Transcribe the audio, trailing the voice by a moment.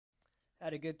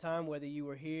Had a good time, whether you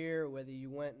were here or whether you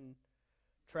went and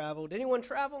traveled. Did anyone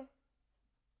travel?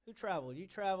 Who traveled? You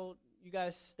traveled? You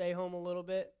guys stay home a little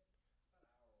bit?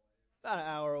 About an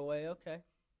hour away, okay.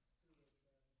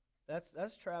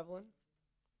 That's traveling.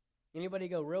 Anybody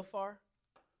go real far?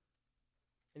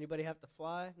 Anybody have to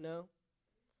fly? No?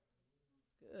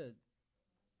 Good.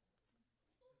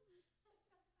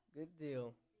 Good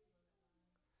deal.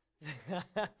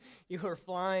 You were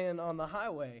flying on the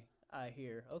highway, I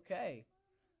hear. Okay.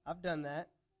 I've done that.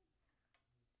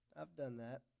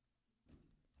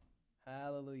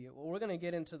 Hallelujah. Well, we're going to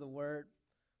get into the Word.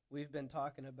 We've been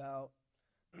talking about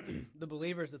the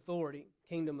believer's authority,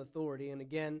 kingdom authority. And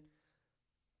again,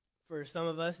 for some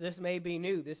of us, this may be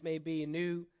new. This may be a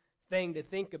new thing to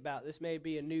think about. This may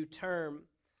be a new term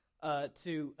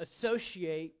to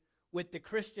associate with the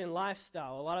Christian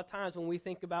lifestyle. A lot of times when we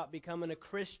think about becoming a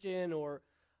Christian or,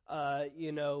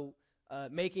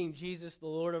 making Jesus the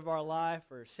Lord of our life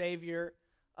or Savior,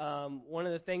 one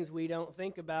of the things we don't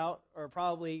think about or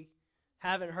probably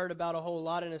haven't heard about a whole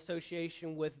lot in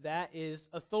association with that is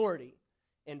authority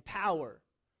and power,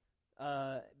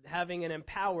 having an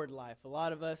empowered life. A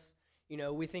lot of us,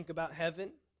 we think about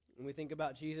heaven and we think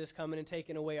about Jesus coming and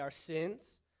taking away our sins.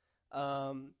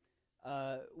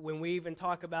 When we even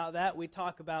talk about that, we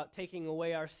talk about taking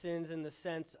away our sins in the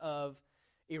sense of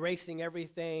erasing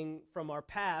everything from our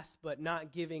past, but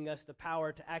not giving us the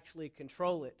power to actually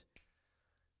control it.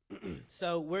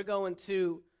 So we're going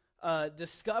to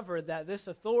discover that this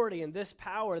authority and this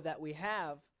power that we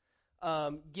have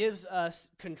gives us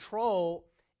control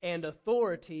and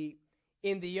authority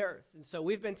in the earth. And so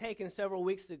we've been taking several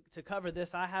weeks to cover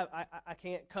this. I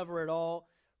can't cover it all,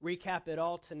 recap it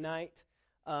all tonight.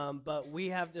 But we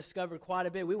have discovered quite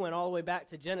a bit. We went all the way back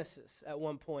to Genesis at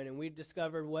one point, and we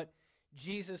discovered what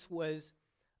Jesus was,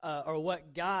 or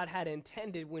what God had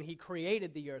intended when He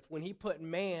created the earth, when He put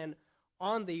man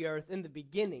on the earth in the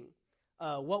beginning.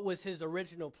 What was His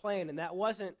original plan? And that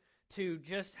wasn't to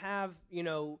just have,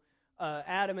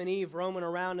 Adam and Eve roaming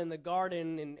around in the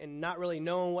garden and not really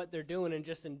knowing what they're doing and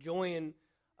just enjoying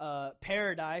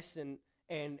paradise and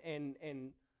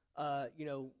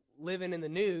living in the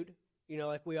nude.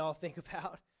 Like we all think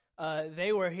about.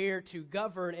 They were here to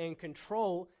govern and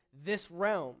control this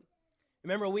realm.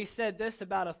 Remember, we said this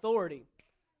about authority.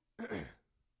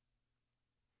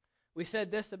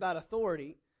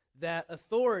 That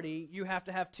authority, you have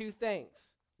to have two things.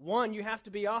 One, you have to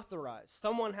be authorized.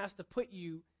 Someone has to put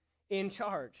you in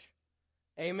charge.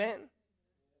 Amen?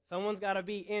 Someone's got to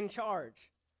be in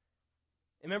charge.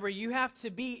 Remember, you have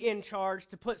to be in charge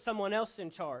to put someone else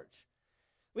in charge.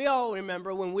 We all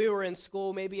remember when we were in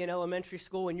school, maybe in elementary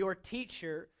school, and your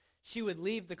teacher, she would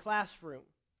leave the classroom.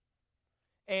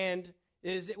 And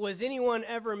was anyone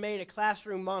ever made a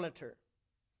classroom monitor?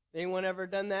 Anyone ever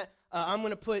done that? I'm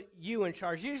going to put you in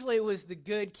charge. Usually it was the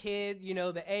good kid,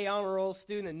 the A honor roll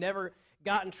student that never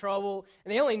got in trouble.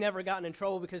 And they only never gotten in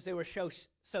trouble because they were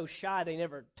so shy they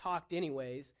never talked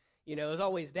anyways. It was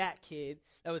always that kid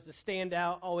that was the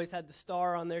standout, always had the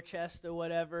star on their chest or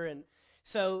whatever. And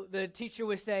so the teacher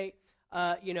would say,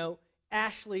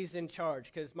 Ashley's in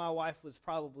charge, because my wife was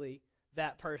probably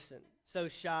that person. So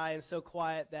shy and so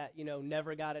quiet that,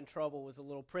 never got in trouble, was a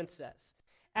little princess.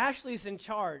 Ashley's in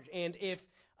charge, and if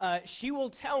she will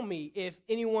tell me if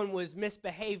anyone was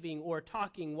misbehaving or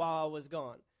talking while I was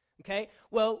gone. Okay?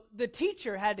 Well, the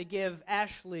teacher had to give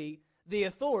Ashley the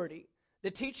authority.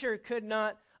 The teacher could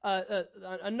not,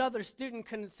 another student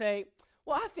couldn't say,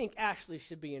 well, I think Ashley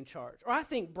should be in charge, or I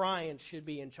think Brian should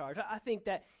be in charge. I think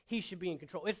that he should be in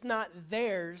control. It's not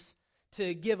theirs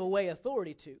to give away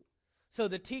authority to. So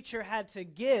the teacher had to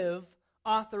give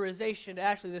authorization to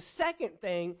Ashley. The second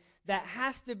thing that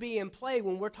has to be in play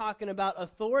when we're talking about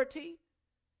authority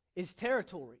is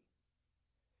territory.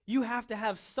 You have to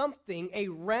have something, a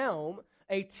realm,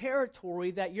 a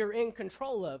territory that you're in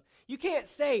control of. You can't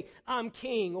say, I'm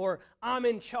king or I'm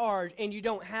in charge, and you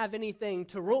don't have anything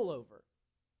to rule over.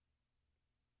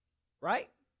 Right?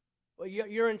 Well,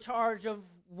 you're in charge of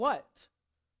what?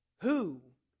 Who?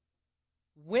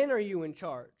 When are you in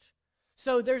charge?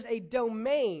 So there's a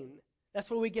domain. That's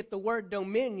where we get the word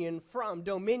dominion from.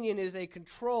 Dominion is a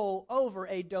control over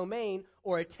a domain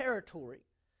or a territory.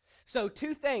 So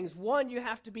two things. One, you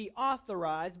have to be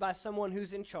authorized by someone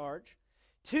who's in charge.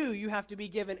 Two, you have to be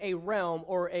given a realm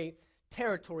or a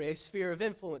territory, a sphere of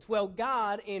influence. Well,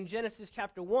 God, in Genesis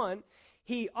chapter 1,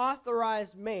 He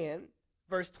authorized man,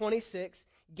 verse 26,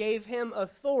 gave him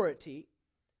authority.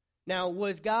 Now,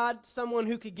 was God someone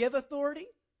who could give authority?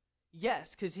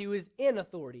 Yes, because He was in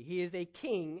authority. He is a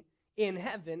king in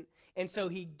heaven, and so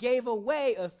He gave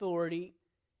away authority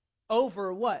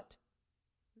over what?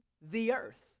 the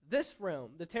earth, this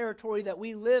realm, the territory that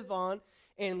we live on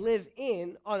and live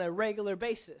in on a regular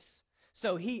basis.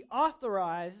 So he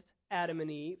authorized Adam and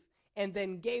Eve and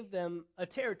then gave them a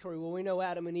territory. Well, we know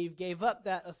Adam and Eve gave up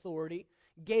that authority,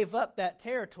 gave up that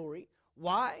territory.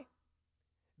 Why?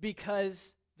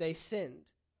 Because they sinned.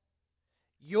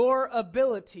 Your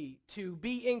ability to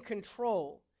be in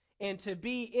control and to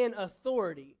be in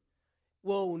authority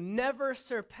will never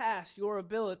surpass your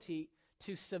ability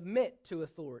to submit to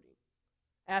authority.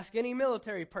 Ask any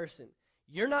military person.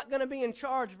 You're not going to be in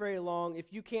charge very long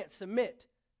if you can't submit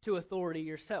to authority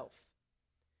yourself.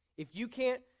 If you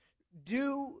can't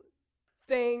do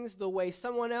things the way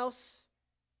someone else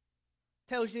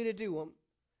tells you to do them,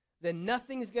 then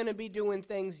nothing's going to be doing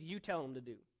things you tell them to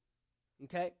do.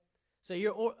 Okay? So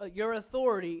your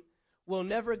authority will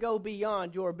never go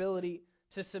beyond your ability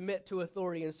to submit to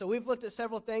authority. And so we've looked at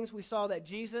several things. We saw that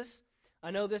Jesus,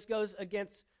 I know this goes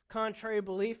against contrary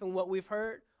belief and what we've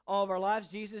heard all of our lives.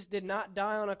 Jesus did not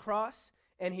die on a cross,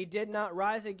 and he did not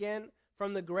rise again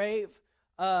from the grave,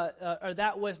 or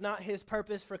that was not his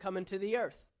purpose for coming to the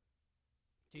earth.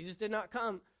 Jesus did not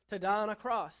come to die on a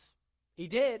cross. He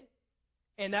did,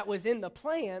 and that was in the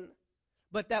plan,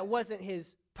 but that wasn't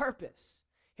his purpose.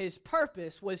 His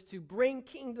purpose was to bring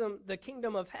the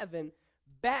kingdom of heaven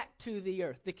back to the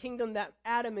earth, the kingdom that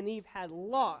Adam and Eve had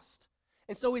lost.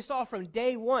 And so we saw from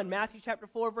day one, Matthew chapter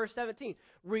 4, verse 17,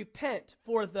 repent,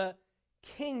 for the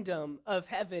kingdom of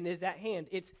heaven is at hand.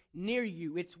 It's near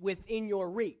you. It's within your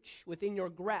reach, within your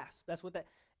grasp. That's what that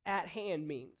at hand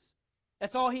means.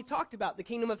 That's all he talked about. The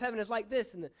kingdom of heaven is like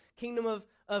this, and the kingdom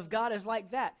of God is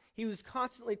like that. He was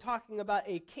constantly talking about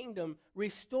a kingdom,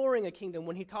 restoring a kingdom.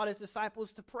 When he taught his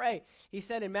disciples to pray, he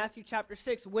said in Matthew chapter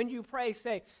 6, when you pray,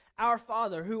 say, Our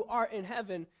Father, who art in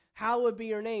heaven, hallowed be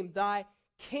your name. Thy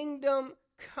kingdom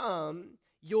come,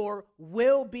 your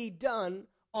will be done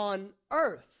on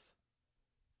earth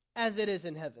as it is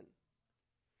in heaven.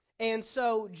 And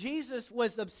so Jesus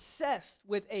was obsessed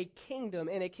with a kingdom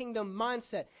and a kingdom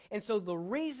mindset. And so the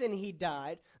reason he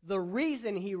died, the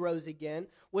reason he rose again,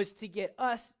 was to get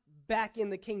us back in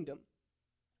the kingdom.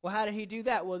 Well, how did he do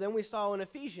that? Well, then we saw in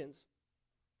Ephesians,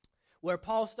 where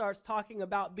Paul starts talking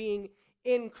about being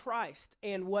in Christ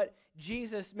and what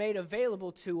Jesus made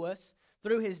available to us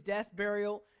through his death,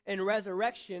 burial, and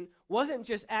resurrection wasn't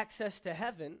just access to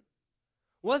heaven,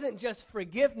 wasn't just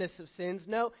forgiveness of sins.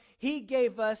 No, he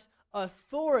gave us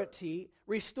authority,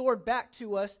 restored back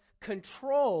to us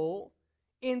control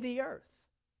in the earth.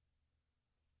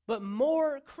 But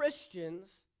more Christians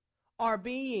are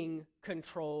being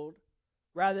controlled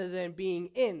rather than being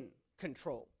in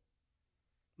control.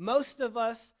 Most of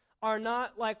us are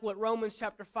not like what Romans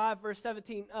chapter 5, verse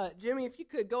 17. Jimmy, if you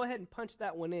could go ahead and punch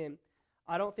that one in.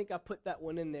 I don't think I put that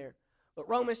one in there. But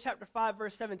Romans chapter 5,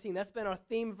 verse 17, that's been our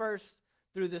theme verse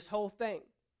through this whole thing.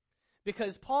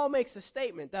 Because Paul makes a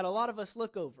statement that a lot of us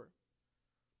look over.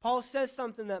 Paul says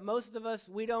something that most of us,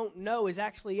 we don't know is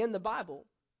actually in the Bible.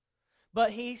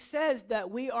 But he says that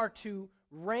we are to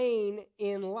reign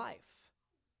in life.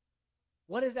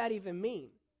 What does that even mean?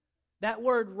 That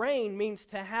word reign means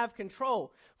to have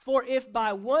control. For if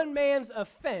by one man's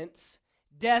offense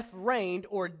death reigned,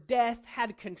 or death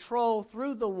had control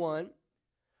through the one,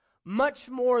 much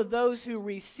more those who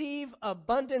receive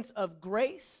abundance of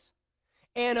grace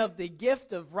and of the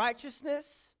gift of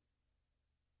righteousness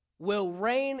will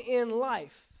reign in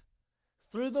life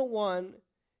through the one,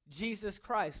 Jesus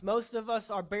Christ. Most of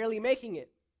us are barely making it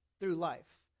through life.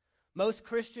 Most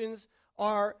Christians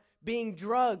are being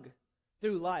drugged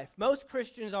through life. Most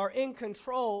Christians are in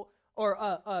control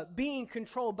or being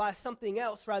controlled by something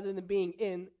else rather than being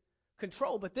in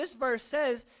control. But this verse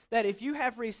says that if you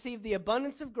have received the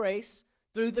abundance of grace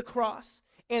through the cross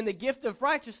and the gift of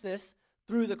righteousness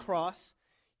through the cross,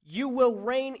 you will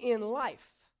reign in life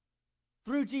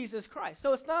through Jesus Christ.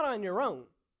 So it's not on your own.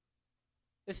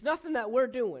 It's nothing that we're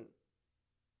doing.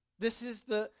 This is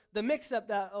the mix-up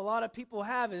that a lot of people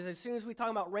have, is as soon as we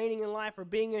talk about reigning in life or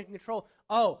being in control,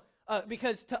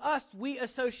 because to us, we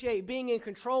associate being in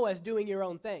control as doing your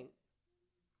own thing.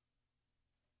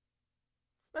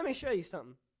 Let me show you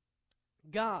something.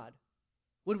 God.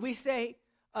 Would we say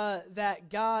that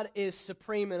God is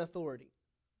supreme in authority?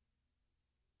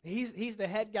 He's the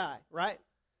head guy, right?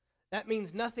 That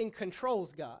means nothing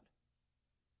controls God.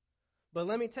 But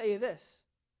let me tell you this.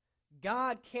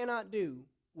 God cannot do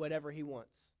whatever he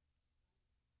wants.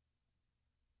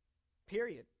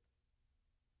 Period.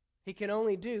 He can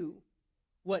only do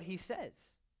what he says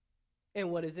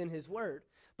and what is in his word.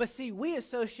 But see, we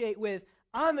associate with,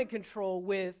 I'm in control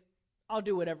with, I'll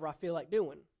do whatever I feel like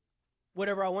doing,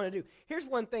 whatever I want to do. Here's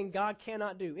one thing God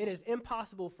cannot do. It is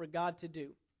impossible for God to do.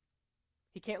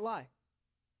 He can't lie.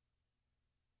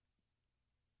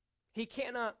 He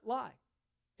cannot lie.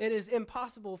 It is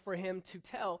impossible for him to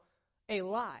tell a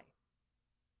lie.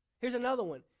 Here's another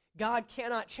one. God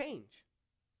cannot change.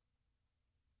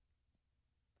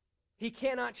 He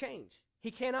cannot change.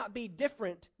 He cannot be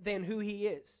different than who he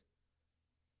is.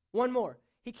 One more.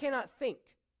 He cannot think.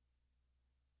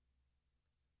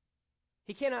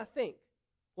 He cannot think.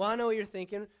 Well, I know what you're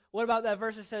thinking. What about that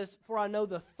verse that says, "For I know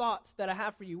the thoughts that I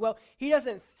have for you"? Well, he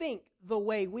doesn't think the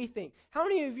way we think. How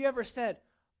many of you ever said,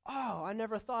 "Oh, I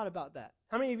never thought about that"?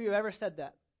 How many of you have ever said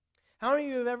that? How many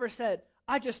of you have ever said,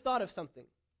 "I just thought of something"?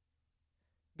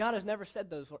 God has never said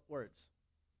those words.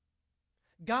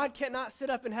 God cannot sit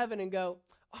up in heaven and go,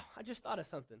 "Oh, I just thought of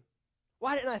something.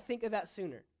 Why didn't I think of that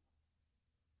sooner?"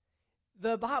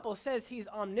 The Bible says he's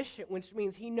omniscient, which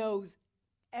means he knows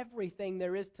everything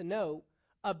there is to know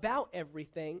about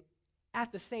everything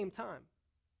at the same time.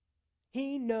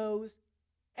 He knows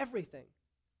everything.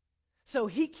 So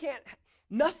he can't,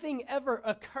 nothing ever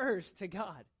occurs to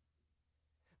God.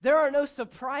 There are no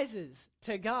surprises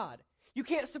to God. You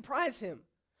can't surprise him.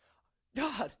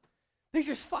 God, they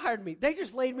just fired me. They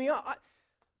just laid me off.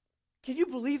 Can you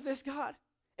believe this, God?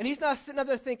 And he's not sitting up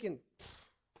there thinking,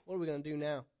 what are we going to do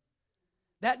now?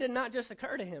 That did not just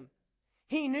occur to him.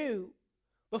 He knew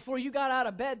before you got out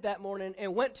of bed that morning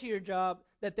and went to your job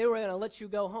that they were going to let you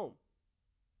go home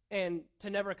and to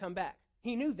never come back.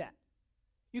 He knew that.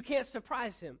 You can't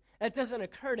surprise him. That doesn't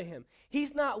occur to him.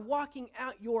 He's not walking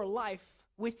out your life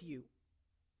with you.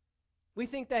 We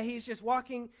think that he's just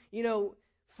walking,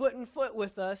 foot in foot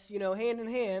with us, hand in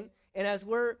hand. And as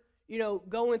we're,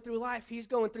 going through life, he's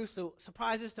going through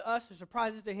surprises to us or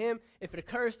surprises to him. If it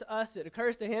occurs to us, it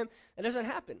occurs to him. It doesn't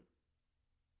happen.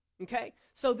 Okay?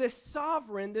 So this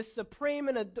sovereign, this supreme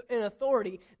in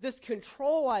authority, this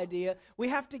control idea, we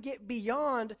have to get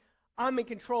beyond, I'm in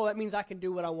control. That means I can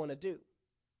do what I want to do.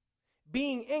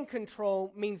 Being in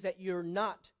control means that you're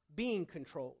not being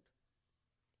controlled.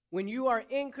 When you are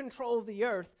in control of the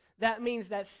earth, that means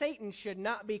that Satan should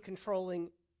not be controlling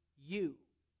you.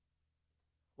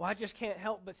 Well, I just can't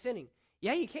help but sinning.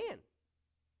 Yeah, you can.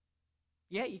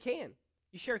 Yeah, you can.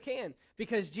 You sure can.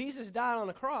 Because Jesus died on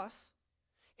a cross,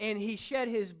 and he shed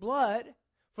his blood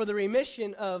for the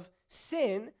remission of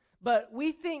sin, but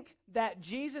we think that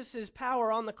Jesus'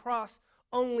 power on the cross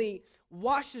only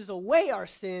washes away our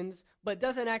sins, but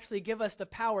doesn't actually give us the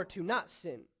power to not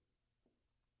sin.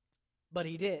 But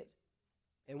he did.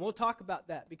 And we'll talk about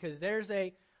that because there's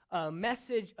a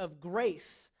message of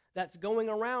grace that's going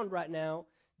around right now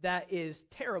that is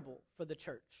terrible for the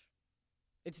church.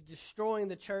 It's destroying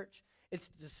the church. It's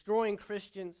destroying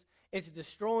Christians. It's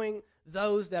destroying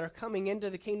those that are coming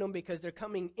into the kingdom because they're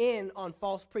coming in on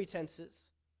false pretenses.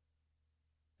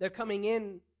 They're coming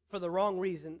in for the wrong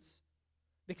reasons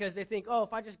because they think,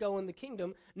 if I just go in the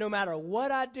kingdom, no matter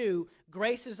what I do,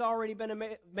 grace has already been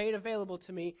made available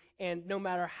to me, and no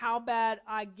matter how bad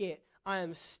I get, I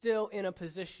am still in a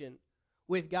position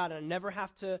with God, and I never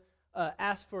have to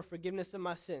ask for forgiveness of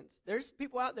my sins. There's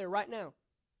people out there right now.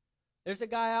 There's a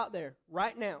guy out there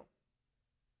right now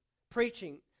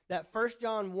preaching that 1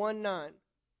 John 1:9,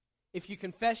 if you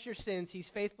confess your sins, he's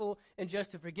faithful and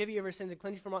just to forgive you of your sins and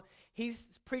cleanse you from all. He's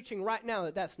preaching right now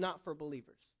that that's not for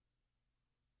believers.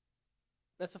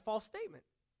 That's a false statement.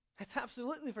 That's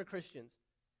absolutely for Christians.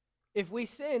 If we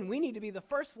sin, we need to be the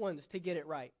first ones to get it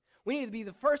right. We need to be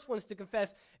the first ones to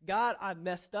confess, God, I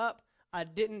messed up. I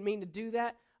didn't mean to do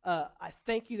that. I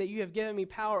thank you that you have given me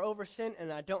power over sin,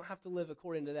 and I don't have to live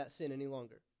according to that sin any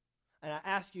longer. And I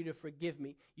ask you to forgive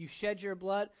me. You shed your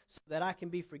blood so that I can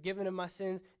be forgiven of my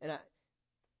sins, and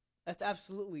that's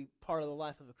absolutely part of the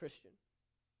life of a Christian.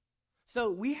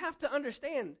 So we have to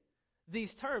understand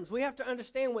these terms. We have to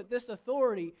understand what this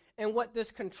authority and what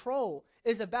this control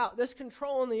is about. This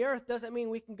control on the earth doesn't mean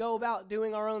we can go about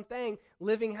doing our own thing,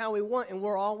 living how we want, and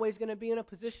we're always going to be in a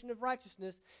position of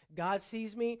righteousness. God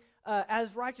sees me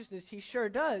as righteousness. He sure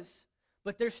does.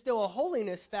 But there's still a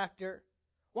holiness factor.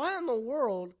 Why in the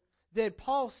world did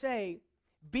Paul say,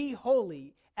 be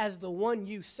holy as the one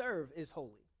you serve is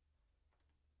holy?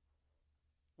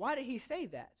 Why did he say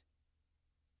that?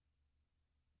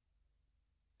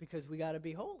 Because we got to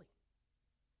be holy.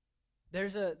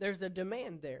 There's a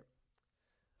demand there.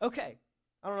 Okay,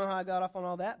 I don't know how I got off on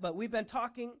all that, but we've been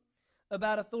talking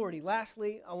about authority.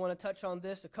 Lastly, I want to touch on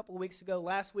this. A couple of weeks ago,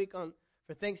 last week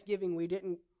for Thanksgiving, we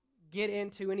didn't get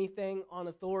into anything on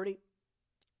authority.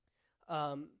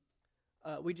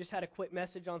 We just had a quick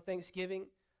message on Thanksgiving.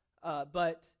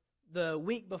 But the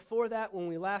week before that, when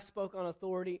we last spoke on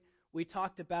authority, we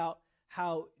talked about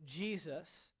how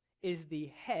Jesus is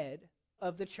the head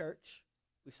of the church.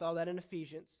 We saw that in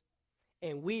Ephesians.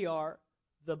 and we are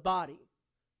the body.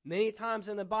 Many times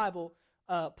in the Bible,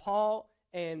 Paul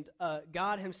and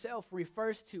God himself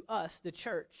refers to us, the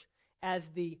church, as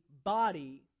the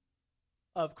body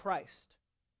of Christ.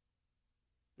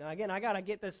 Now again, I got to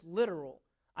get this literal.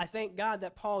 I thank God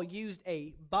that Paul used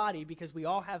a body because we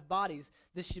all have bodies.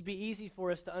 This should be easy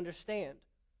for us to understand.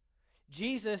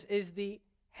 Jesus is the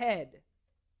head.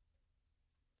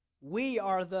 We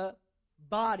are the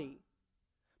body.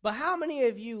 But how many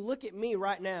of you look at me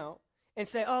right now and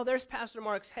say, oh, there's Pastor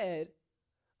Mark's head,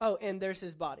 oh, and there's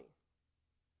his body?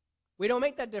 We don't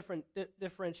make that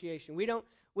differentiation. We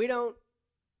don't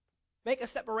make a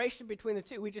separation between the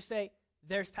two. We just say,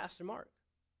 there's Pastor Mark.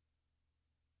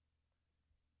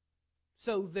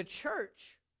 So the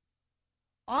church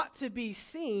ought to be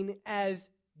seen as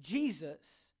Jesus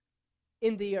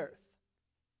in the earth.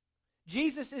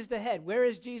 Jesus is the head. Where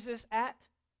is Jesus at?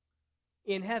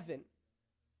 In heaven.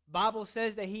 Bible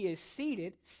says that he is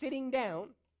seated, sitting down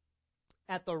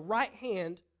at the right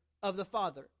hand of the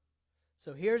Father.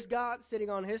 So here's God sitting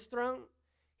on his throne.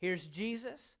 Here's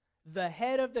Jesus, the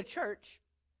head of the church,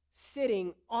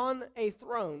 sitting on a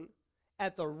throne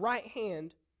at the right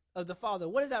hand of the Father.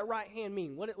 What does that right hand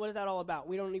mean? What is that all about?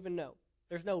 We don't even know.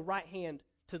 There's no right hand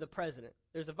to the president.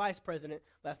 There's a vice president,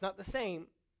 but that's not the same.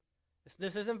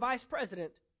 This isn't vice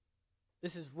president.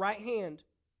 This is right hand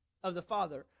of the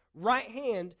Father. Right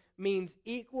hand means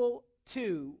equal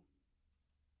to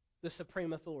the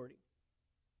supreme authority.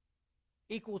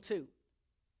 Equal to.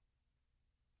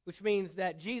 Which means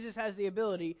that Jesus has the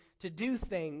ability to do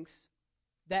things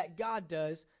that God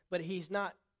does, but he's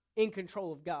not in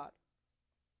control of God.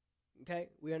 Okay?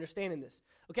 We understand in this.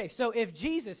 Okay, so if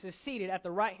Jesus is seated at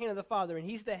the right hand of the Father and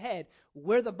he's the head,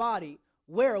 we're the body,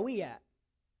 where are we at?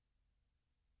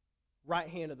 Right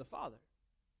hand of the Father.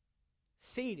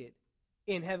 Seated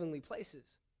in heavenly places.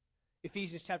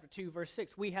 Ephesians chapter 2, verse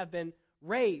 6. We have been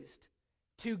raised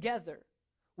together.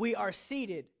 We are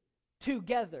seated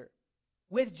together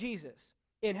with Jesus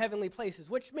in heavenly places,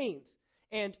 which means,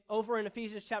 and over in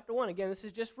Ephesians chapter 1, again, this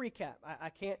is just recap. I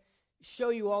can't show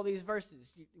you all these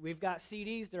verses. We've got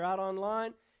CDs. They're out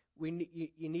online. You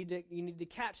need to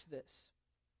catch this.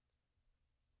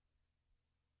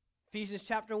 Ephesians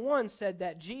chapter 1 said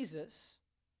that Jesus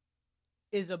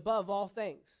is above all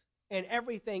things, and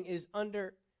everything is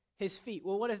under his feet.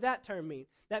 Well, what does that term mean?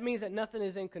 That means that nothing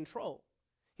is in control.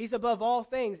 He's above all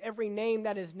things. Every name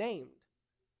that is named.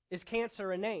 Is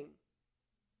cancer a name?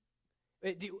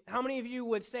 How many of you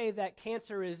would say that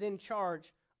cancer is in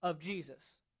charge of Jesus?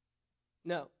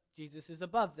 No, Jesus is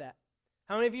above that.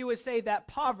 How many of you would say that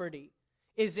poverty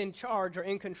is in charge or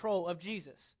in control of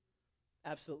Jesus?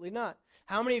 Absolutely not.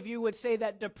 How many of you would say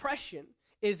that depression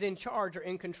is in charge or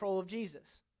in control of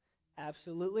Jesus?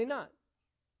 Absolutely not.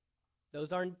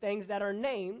 Those are things that are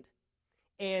named,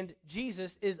 and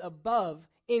Jesus is above,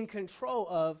 in control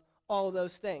of all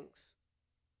those things.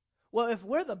 Well, if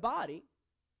we're the body,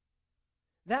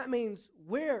 that means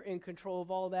we're in control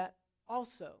of all that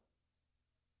also.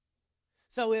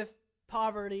 So if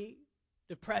poverty,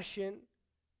 depression,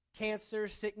 cancer,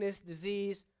 sickness,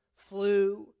 disease,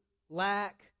 flu,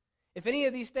 lack, if any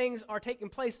of these things are taking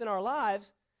place in our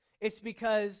lives, it's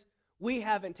because we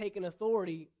haven't taken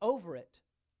authority over it.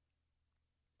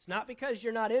 It's not because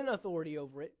you're not in authority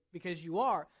over it, because you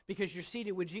are, because you're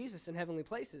seated with Jesus in heavenly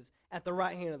places at the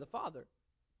right hand of the Father.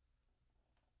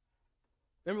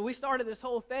 Remember, we started this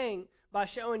whole thing by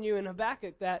showing you in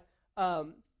Habakkuk that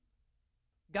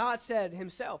God said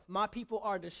himself, my people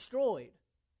are destroyed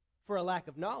for a lack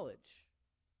of knowledge,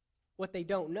 what they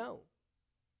don't know.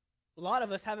 A lot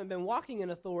of us haven't been walking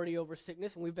in authority over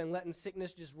sickness, and we've been letting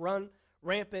sickness just run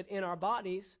rampant in our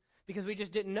bodies because we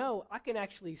just didn't know I can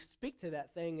actually speak to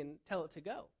that thing and tell it to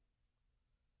go.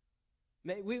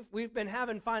 We've been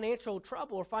having financial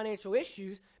trouble or financial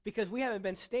issues because we haven't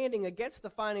been standing against the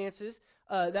finances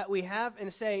that we have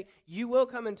and say, you will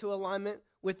come into alignment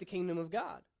with the kingdom of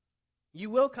God. You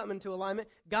will come into alignment.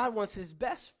 God wants his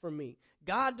best for me.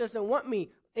 God doesn't want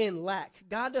me in lack.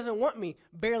 God doesn't want me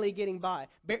barely getting by.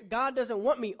 God doesn't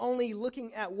want me only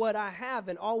looking at what I have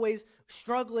and always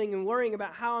struggling and worrying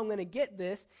about how I'm going to get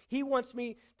this. He wants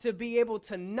me to be able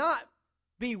to not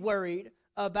be worried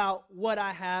about what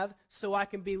I have so I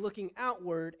can be looking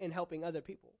outward and helping other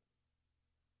people.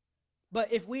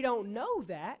 But if we don't know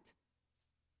that,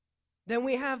 then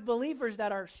we have believers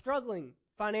that are struggling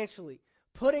financially,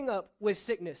 putting up with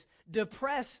sickness,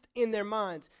 depressed in their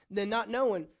minds, then not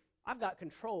knowing, I've got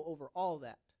control over all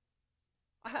that.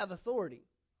 I have authority.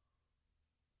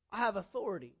 I have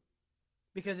authority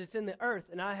because it's in the earth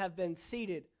and I have been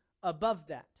seated above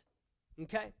that.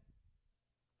 Okay?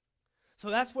 So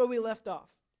that's where we left off.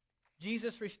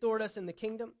 Jesus restored us in the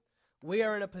kingdom. We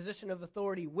are in a position of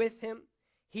authority with him.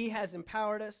 He has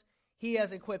empowered us. He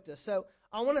has equipped us. So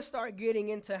I want to start getting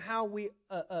into how we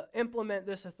implement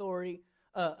this authority,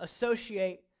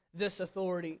 associate this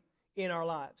authority in our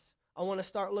lives. I want to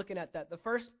start looking at that. The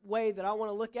first way that I want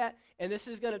to look at, and this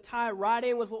is going to tie right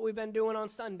in with what we've been doing on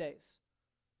Sundays.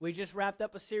 We just wrapped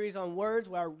up a series on words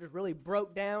where I just really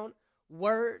broke down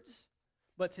words.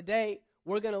 But today,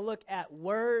 we're going to look at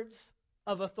words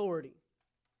of authority.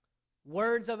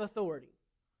 Words of authority.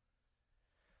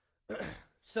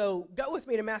 So go with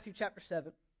me to Matthew chapter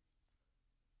 7.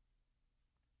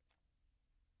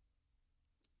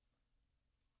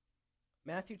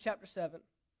 Matthew chapter 7.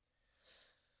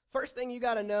 First thing you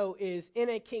got to know is in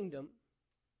a kingdom,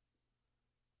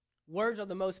 words are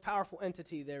the most powerful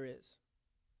entity there is.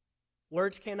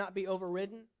 Words cannot be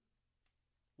overridden.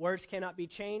 Words cannot be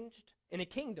changed. In a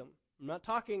kingdom, I'm not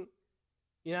talking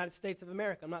United States of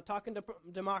America. I'm not talking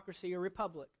democracy or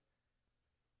republic.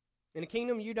 In a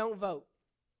kingdom, you don't vote.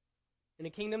 In a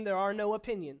kingdom, there are no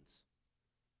opinions.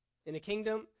 In a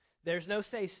kingdom, there's no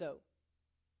say-so.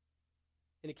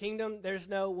 In a kingdom, there's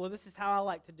no, well, this is how I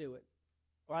like to do it.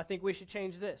 Or I think we should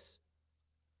change this.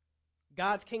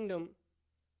 God's kingdom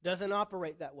doesn't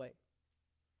operate that way.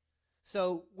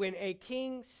 So when a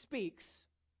king speaks,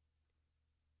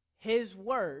 his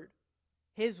words,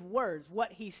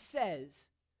 what he says,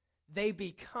 they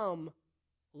become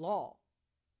law.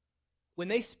 When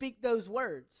they speak those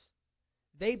words,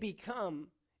 it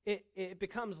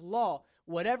becomes law.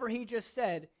 Whatever he just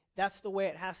said, that's the way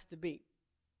it has to be.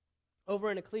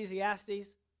 Over in Ecclesiastes,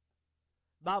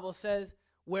 Bible says,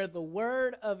 where the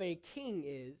word of a king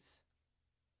is,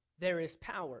 there is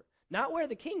power. Not where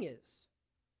the king is.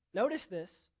 Notice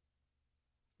this.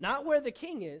 Not where the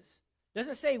king is.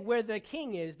 Doesn't say where the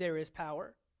king is, there is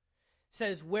power. It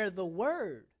says where the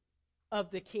word of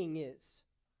the king is,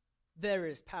 there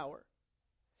is power.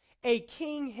 A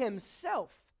king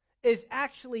himself is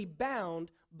actually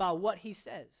bound by what he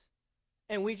says.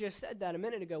 And we just said that a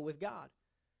minute ago with God.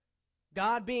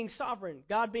 God being sovereign,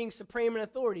 God being supreme in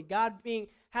authority, God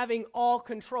having all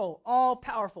control, all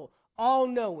powerful, all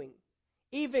knowing.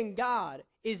 Even God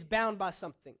is bound by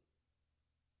something,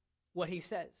 what he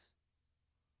says.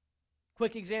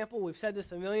 Quick example, we've said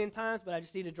this a million times, but I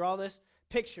just need to draw this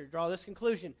picture, draw this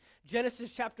conclusion.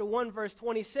 Genesis chapter 1, verse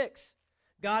 26.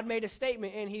 God made a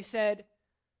statement and he said,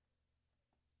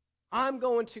 I'm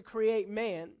going to create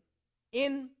man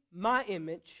in my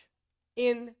image,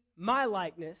 in my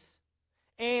likeness,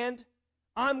 and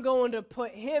I'm going to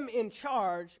put him in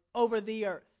charge over the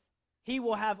earth. He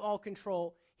will have all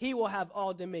control. He will have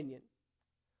all dominion.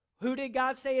 Who did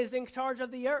God say is in charge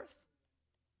of the earth?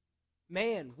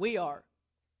 Man, we are.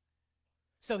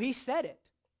 So he said it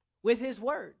with his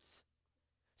words.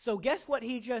 So guess what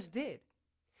he just did?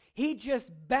 He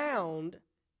just bound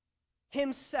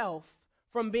himself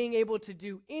from being able to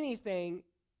do anything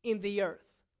in the earth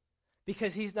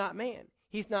because he's not man.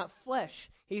 He's not flesh.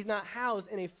 He's not housed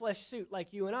in a flesh suit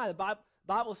like you and I. The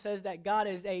Bible says that God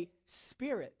is a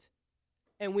spirit,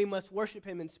 and we must worship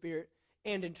him in spirit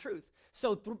and in truth.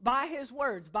 So by his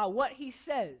words, by what he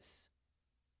says,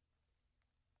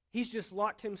 he's just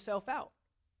locked himself out.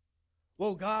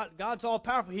 Well, God's all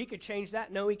powerful. He could change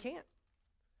that. No, he can't.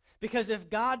 Because if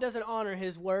God doesn't honor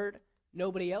his word,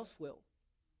 nobody else will.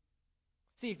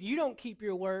 See, if you don't keep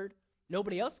your word,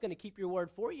 nobody else is going to keep your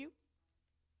word for you.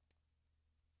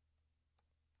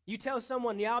 You tell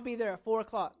someone, yeah, I'll be there at 4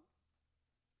 o'clock,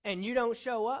 and you don't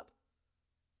show up.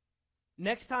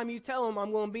 Next time you tell them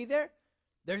I'm going to be there,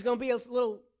 there's going to be a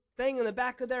little thing in the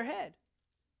back of their head.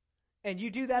 And you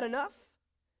do that enough,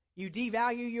 you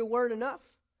devalue your word enough.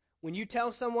 When you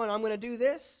tell someone I'm going to do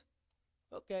this,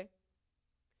 okay.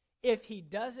 If he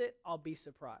does it, I'll be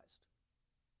surprised.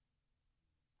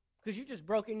 Because you just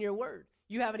broken your word.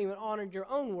 You haven't even honored your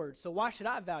own word, so why should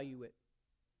I value it?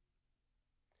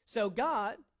 So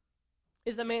God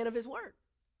is a man of his word,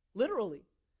 literally.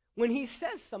 When he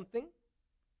says something,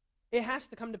 it has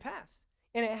to come to pass,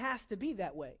 and it has to be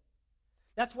that way.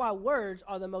 That's why words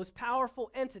are the most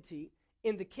powerful entity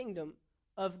in the kingdom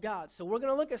of God. So we're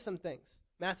going to look at some things.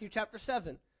 Matthew chapter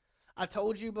 7. I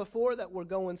told you before that we're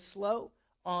going slow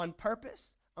on purpose.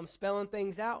 I'm spelling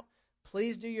things out.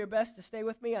 Please do your best to stay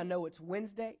with me. I know it's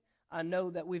Wednesday. I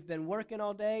know that we've been working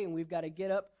all day, and we've got to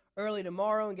get up early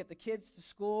tomorrow and get the kids to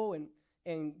school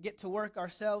and get to work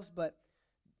ourselves. But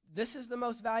this is the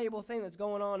most valuable thing that's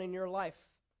going on in your life,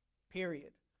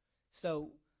 period. So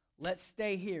let's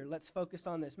stay here. Let's focus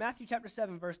on this. Matthew chapter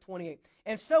 7, verse 28.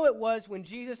 And so it was when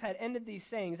Jesus had ended these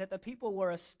sayings that the people were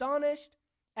astonished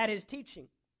at his teaching.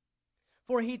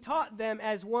 For he taught them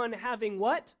as one having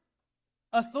what?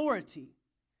 authority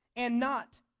and not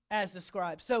as the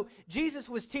scribes. So Jesus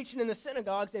was teaching in the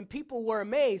synagogues, and people were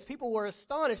amazed. People were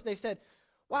astonished. They said,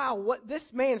 wow, what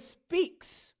this man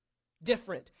speaks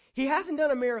different. He hasn't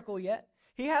done a miracle yet.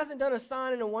 He hasn't done a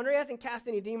sign and a wonder. He hasn't cast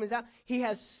any demons out. He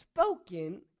has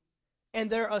spoken, and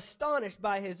they're astonished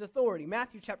by his authority.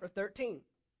 Matthew chapter 13.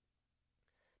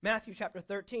 Matthew chapter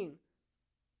 13.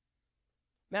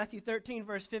 Matthew 13,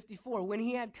 verse 54. When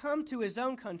he had come to his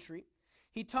own country,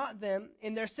 he taught them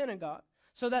in their synagogue,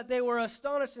 so that they were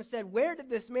astonished and said, where did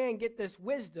this man get this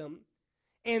wisdom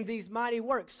and these mighty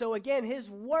works? So again, his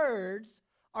words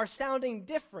are sounding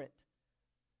different.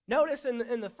 Notice in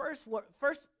the first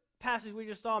passage we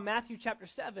just saw, Matthew chapter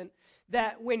 7,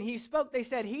 that when he spoke, they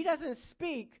said, he doesn't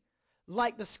speak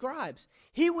like the scribes.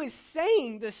 He was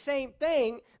saying the same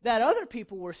thing that other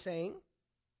people were saying.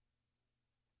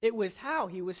 It was how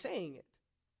he was saying it.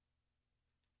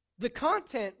 The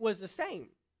content was the same.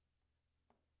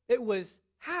 It was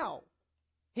how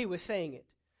he was saying it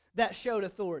that showed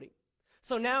authority.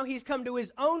 So now he's come to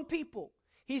his own people.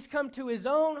 He's come to his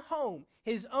own home,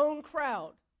 his own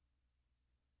crowd.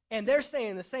 And they're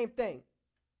saying the same thing.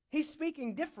 He's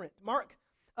speaking different. Mark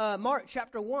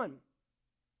chapter 1.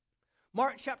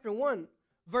 Mark chapter 1,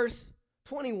 verse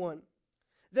 21.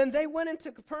 Then they went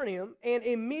into Capernaum, and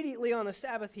immediately on the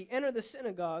Sabbath he entered the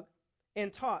synagogue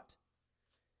and taught.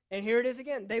 And here it is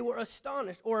again. They were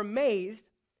astonished or amazed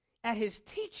at his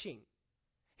teaching.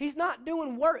 He's not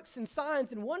doing works and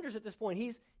signs and wonders at this point.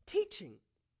 He's teaching.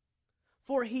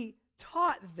 For he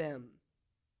taught them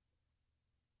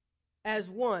as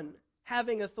one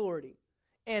having authority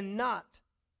and not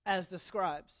as the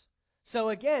scribes. So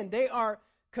again, they are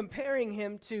comparing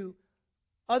him to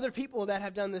other people that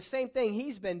have done the same thing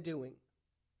he's been doing.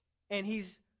 And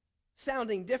he's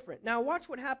sounding different. Now watch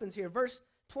what happens here. Verse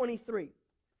 23.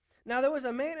 Now there was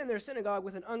a man in their synagogue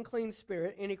with an unclean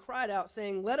spirit, and he cried out,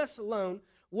 saying, let us alone.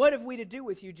 What have we to do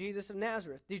with you, Jesus of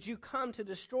Nazareth? Did you come to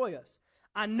destroy us?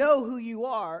 I know who you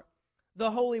are, the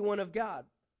Holy One of God.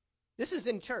 This is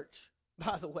in church,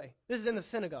 by the way. This is in the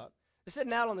synagogue. They're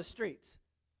sitting out on the streets.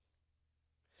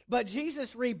 But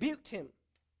Jesus rebuked him,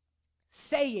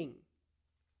 saying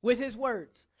with his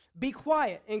words, be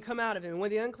quiet and come out of him. And when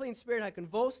the unclean spirit had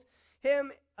convulsed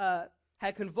him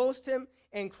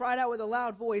and cried out with a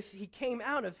loud voice, he came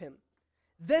out of him.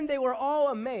 Then they were all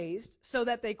amazed, so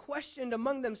that they questioned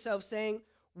among themselves, saying,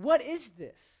 what is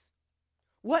this?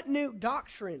 What new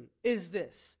doctrine is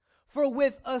this? For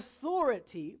with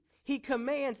authority he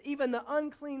commands even the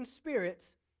unclean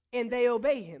spirits, and they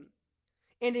obey him.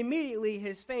 And immediately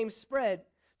his fame spread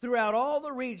throughout all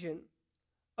the region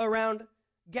around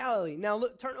Galilee. Now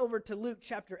look, turn over to Luke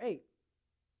chapter 8.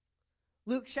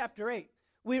 Luke chapter 8.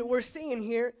 We're seeing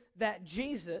here that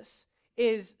Jesus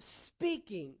is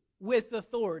speaking with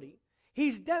authority.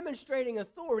 He's demonstrating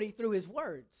authority through his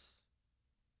words,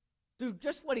 through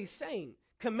just what he's saying,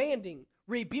 commanding,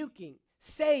 rebuking,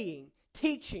 saying,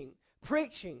 teaching,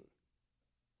 preaching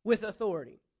with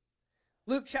authority.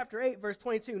 Luke chapter 8, verse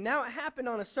 22. Now it happened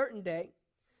on a certain day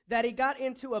that he got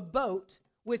into a boat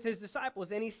with his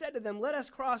disciples, and he said to them, let us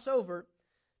cross over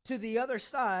to the other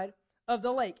side of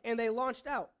the lake. And they launched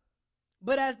out.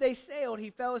 But as they sailed,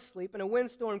 he fell asleep, and a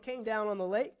windstorm came down on the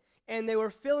lake, and they were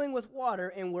filling with water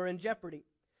and were in jeopardy.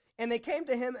 And they came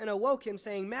to him and awoke him,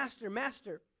 saying, Master,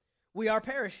 Master, we are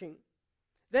perishing.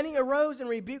 Then he arose and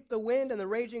rebuked the wind and the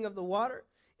raging of the water,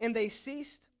 and they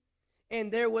ceased,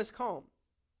 and there was calm.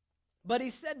 But he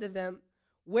said to them,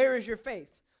 where is your faith?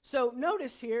 So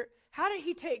notice here, how did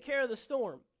he take care of the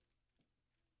storm?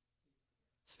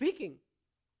 Speaking.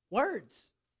 Words.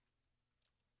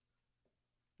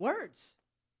 Words.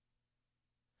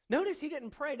 Notice he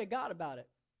didn't pray to God about it.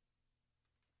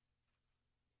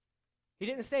 He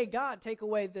didn't say, God, take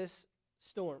away this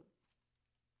storm.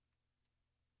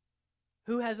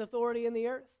 Who has authority in the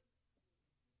earth?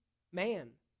 Man.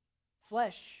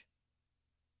 Flesh.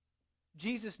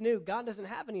 Jesus knew God doesn't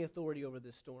have any authority over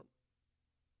this storm.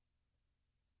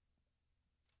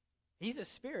 He's a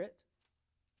spirit,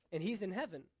 and he's in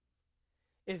heaven.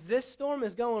 If this storm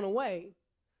is going away,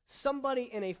 somebody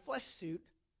in a flesh suit,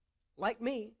 like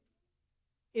me,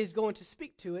 is going to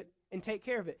speak to it and take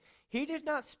care of it. He did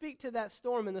not speak to that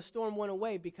storm, and the storm went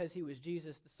away because he was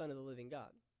Jesus, the Son of the living God.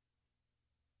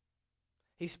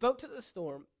 He spoke to the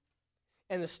storm,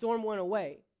 and the storm went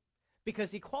away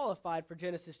because he qualified for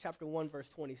Genesis chapter 1, verse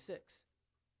 26.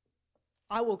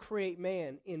 I will create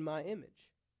man in my image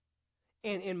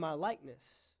and in my likeness,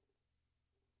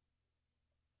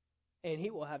 and he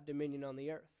will have dominion on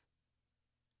the earth.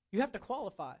 You have to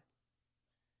qualify.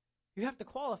 You have to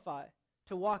qualify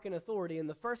to walk in authority, and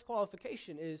the first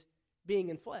qualification is being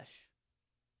in flesh.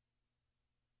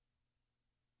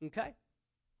 Okay?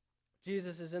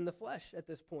 Jesus is in the flesh at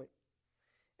this point.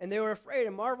 And they were afraid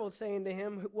and marveled, saying to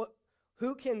him,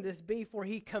 who can this be? For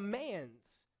he commands.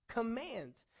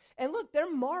 And look,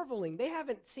 they're marveling. They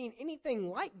haven't seen anything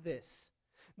like this.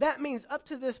 That means up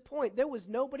to this point, there was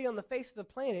nobody on the face of the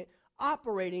planet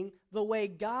operating the way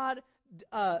God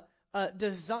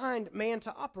designed man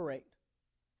to operate.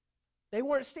 They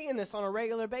weren't seeing this on a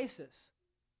regular basis.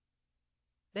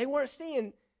 They weren't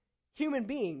seeing human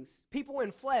beings, people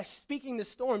in flesh, speaking to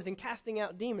storms and casting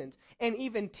out demons, and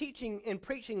even teaching and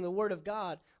preaching the word of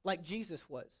God like Jesus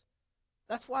was.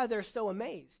 That's why they're so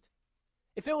amazed.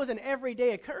 If it was an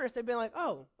everyday occurrence, they'd be like,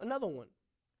 oh, another one.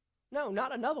 No,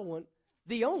 not another one.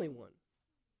 The only one.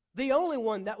 The only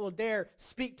one that will dare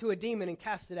speak to a demon and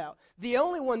cast it out. The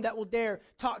only one that will dare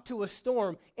talk to a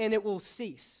storm and it will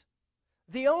cease.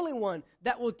 The only one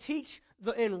that will teach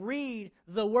and read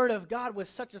the word of God with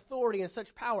such authority and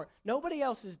such power. Nobody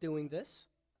else is doing this.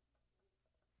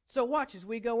 So watch as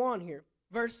we go on here.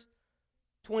 Verse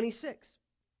 26.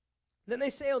 Then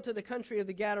they sailed to the country of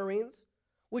the Gadarenes,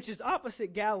 which is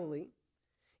opposite Galilee.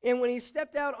 And when he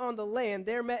stepped out on the land,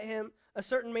 there met him a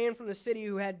certain man from the city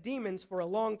who had demons for a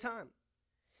long time.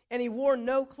 And he wore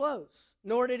no clothes,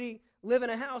 nor did he live in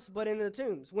a house, but in the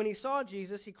tombs. When he saw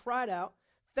Jesus, he cried out,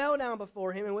 fell down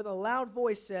before him, and with a loud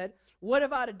voice said, what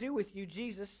have I to do with you,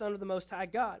 Jesus, Son of the Most High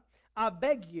God? I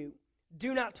beg you,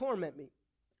 do not torment me.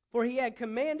 For he had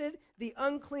commanded the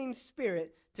unclean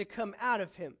spirit to come out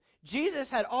of him. Jesus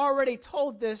had already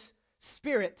told this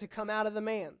spirit to come out of the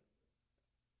man.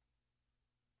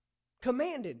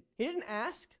 Commanded. He didn't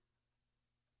ask.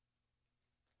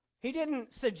 He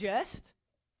didn't suggest.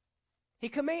 He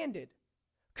commanded.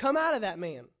 Come out of that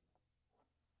man.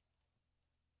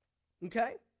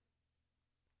 Okay?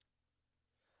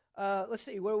 Let's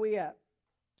see, where are we at?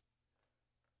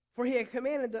 For he had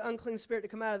commanded the unclean spirit to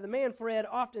come out of the man, for it had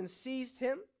often seized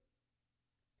him,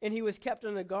 and he was kept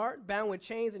on the guard, bound with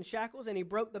chains and shackles, and he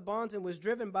broke the bonds and was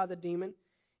driven by the demon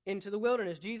into the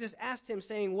wilderness. Jesus asked him,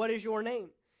 saying, what is your name?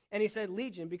 And he said,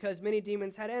 Legion, because many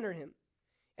demons had entered him.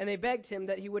 And they begged him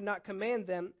that he would not command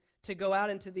them to go out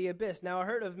into the abyss. Now a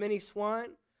herd of many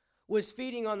swine was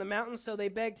feeding on the mountain, so they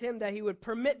begged him that he would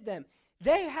permit them.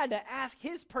 They had to ask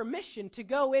his permission to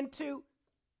go into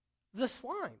the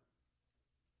swine.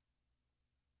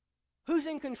 Who's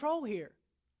in control here?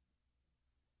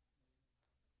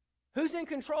 Who's in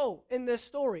control in this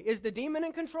story? Is the demon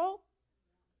in control?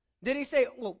 Did he say,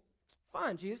 well,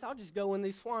 fine, Jesus, I'll just go in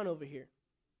these swine over here?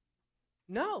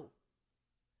 No.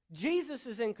 Jesus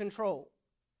is in control.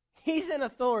 He's in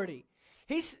authority.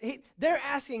 They're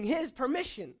asking his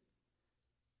permission.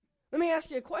 Let me ask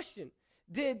you a question.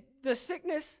 Did the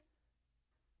sickness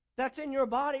that's in your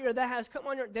body or that has come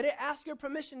on did it ask your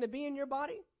permission to be in your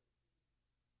body?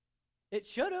 It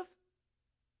should have.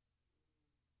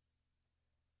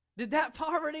 Did that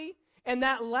poverty and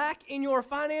that lack in your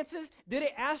finances, did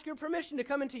it ask your permission to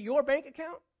come into your bank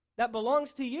account that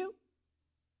belongs to you?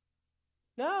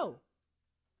 No.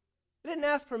 It didn't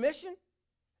ask permission.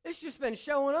 It's just been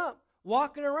showing up,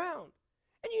 walking around.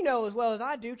 And you know as well as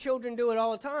I do, children do it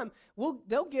all the time.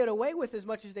 They'll get away with as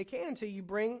much as they can until you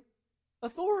bring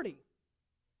authority.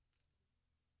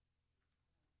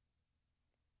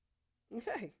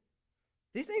 Okay.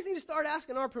 These things need to start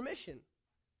asking our permission.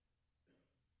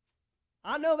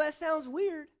 I know that sounds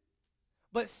weird,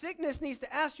 but sickness needs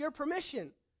to ask your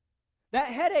permission. That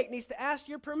headache needs to ask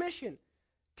your permission.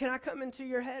 Can I come into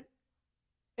your head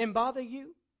and bother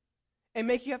you and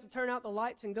make you have to turn out the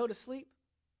lights and go to sleep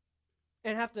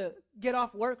and have to get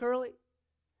off work early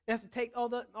and have to take all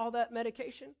that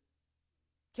medication?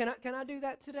 Can I do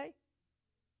that today?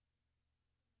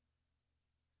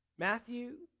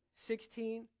 Matthew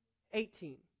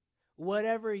 16:18.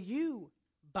 Whatever you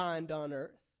bind on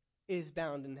earth is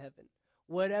bound in heaven.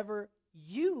 Whatever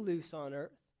you loose on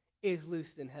earth is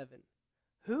loosed in heaven.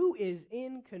 Who is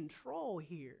in control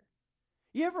here?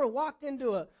 You ever walked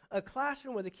into a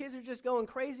classroom where the kids are just going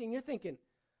crazy and you're thinking,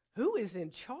 who is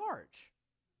in charge?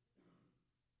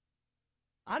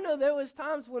 I know there was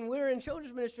times when we were in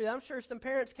children's ministry, I'm sure some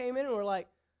parents came in and were like,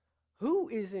 who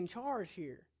is in charge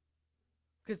here?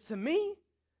 Because to me,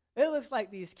 it looks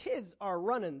like these kids are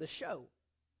running the show.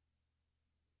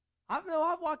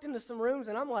 I've walked into some rooms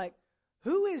and I'm like,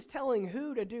 who is telling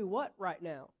who to do what right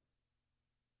now?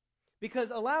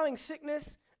 Because allowing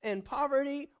sickness and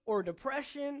poverty or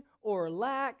depression or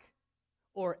lack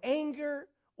or anger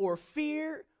or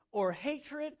fear or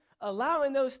hatred,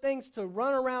 allowing those things to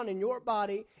run around in your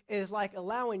body is like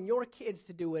allowing your kids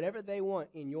to do whatever they want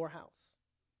in your house.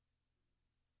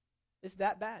 It's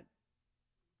that bad.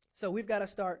 So we've got to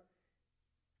start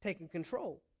taking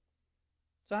control.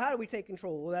 So how do we take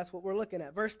control? Well, that's what we're looking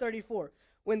at. Verse 34.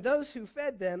 When those who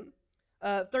fed them,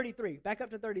 33, back up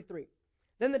to 33.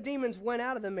 Then the demons went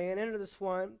out of the man, entered the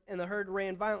swine, and the herd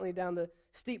ran violently down the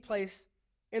steep place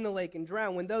in the lake and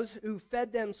drowned. When those who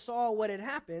fed them saw what had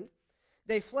happened,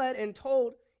 they fled and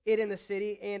told it in the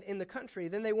city and in the country.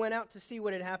 Then they went out to see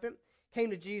what had happened,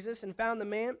 came to Jesus, and found the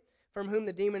man from whom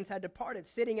the demons had departed,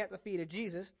 sitting at the feet of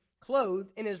Jesus, clothed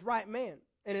in his right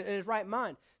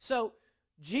mind. So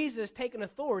Jesus, taking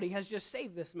authority, has just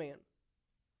saved this man.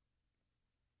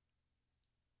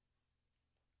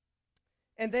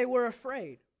 And they were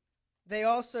afraid. They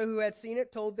also, who had seen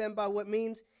it, told them by what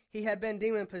means he had been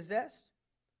demon-possessed,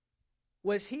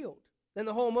 was healed. Then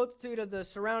the whole multitude of the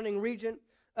surrounding region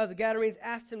of the Gadarenes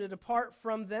asked him to depart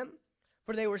from them,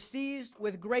 for they were seized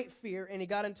with great fear, and he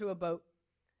got into a boat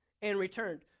and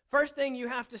returned. First thing you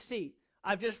have to see,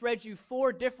 I've just read you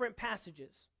 4 different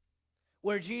passages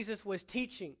where Jesus was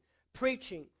teaching,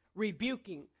 preaching,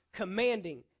 rebuking,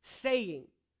 commanding, saying.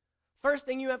 First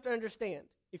thing you have to understand,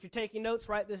 if you're taking notes,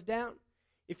 write this down.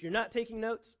 If you're not taking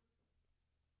notes,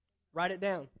 write it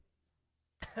down.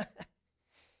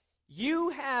 You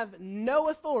have no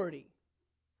authority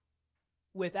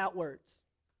without words.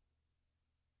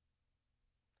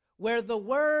 Where the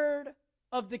word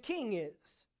of the king is,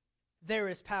 there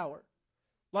is power.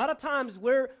 A lot of times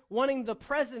we're wanting the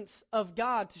presence of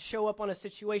God to show up on a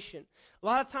situation. A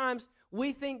lot of times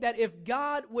we think that if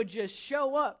God would just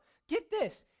show up, get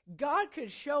this, God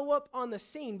could show up on the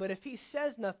scene, but if he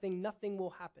says nothing, nothing will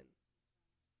happen.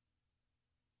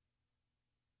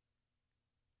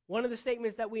 One of the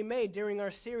statements that we made during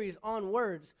our series on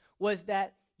words was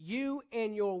that you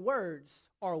and your words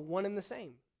are one and the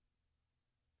same.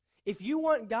 If you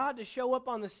want God to show up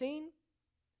on the scene,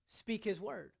 speak his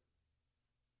word.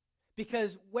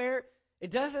 Because where, it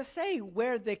doesn't say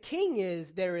where the king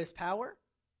is, there is power.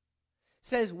 It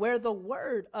says where the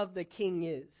word of the king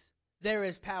is, there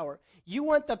is power. You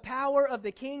want the power of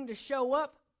the king to show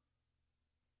up?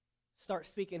 Start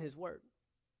speaking his word.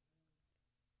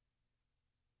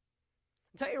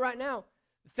 I'll tell you right now,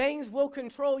 things will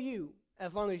control you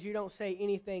as long as you don't say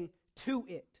anything to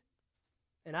it.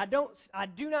 And I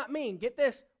do not mean, get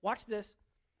this, watch this,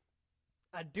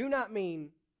 I do not mean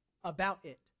about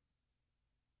it.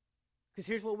 Because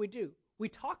here's what we do. We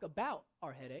talk about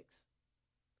our headaches.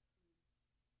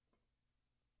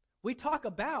 We talk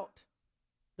about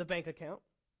the bank account.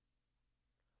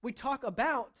 We talk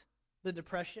about the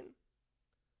depression.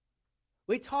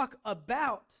 We talk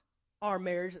about our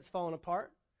marriage that's fallen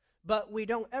apart, but we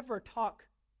don't ever talk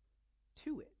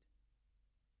to it.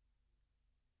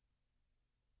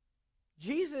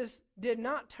 Jesus did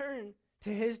not turn to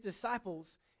his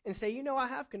disciples and say, you know, I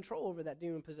have control over that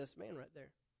demon-possessed man right there.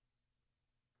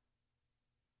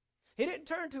 He didn't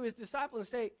turn to his disciples and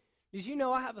say, did you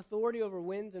know I have authority over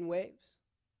winds and waves?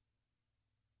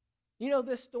 You know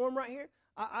this storm right here?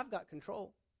 I've got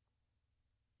control.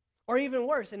 Or even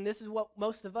worse, and this is what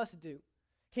most of us do.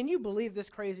 Can you believe this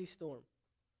crazy storm?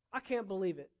 I can't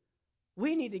believe it.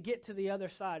 We need to get to the other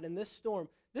side, and this storm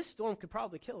could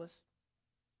probably kill us.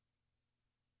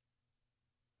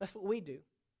 That's what we do.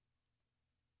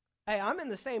 Hey, I'm in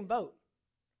the same boat.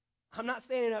 I'm not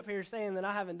standing up here saying that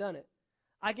I haven't done it.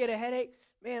 I get a headache.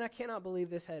 Man, I cannot believe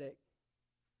this headache.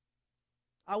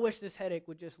 I wish this headache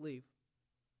would just leave.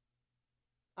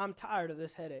 I'm tired of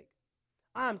this headache.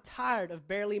 I'm tired of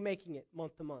barely making it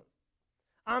month to month.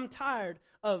 I'm tired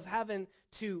of having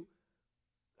to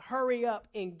hurry up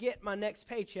and get my next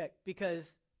paycheck because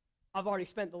I've already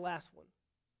spent the last one.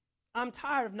 I'm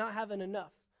tired of not having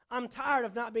enough. I'm tired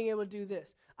of not being able to do this.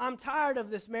 I'm tired of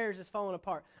this marriage that's falling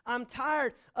apart. I'm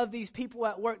tired of these people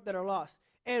at work that are lost.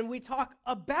 And we talk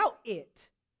about it,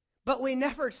 but we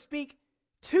never speak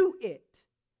to it.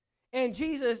 And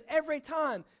Jesus, every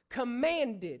time,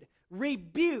 commanded,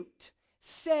 rebuked,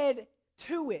 said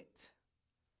to it.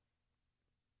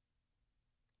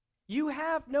 You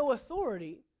have no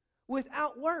authority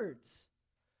without words.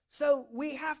 So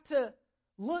we have to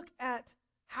look at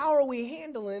how are we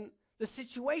handling the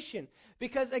situation.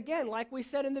 Because again, like we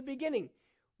said in the beginning,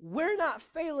 we're not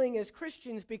failing as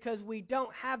Christians because we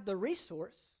don't have the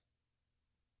resource.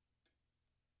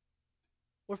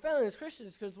 We're failing as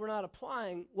Christians because we're not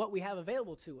applying what we have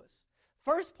available to us.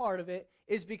 First part of it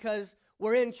is because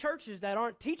we're in churches that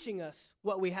aren't teaching us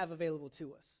what we have available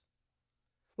to us.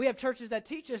 We have churches that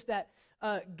teach us that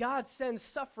God sends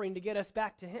suffering to get us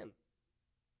back to him.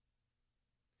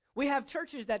 We have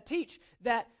churches that teach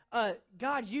that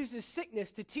God uses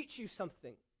sickness to teach you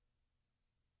something.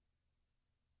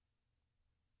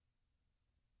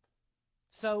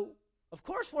 So, of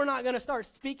course, we're not going to start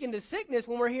speaking to sickness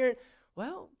when we're hearing,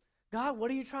 well, God,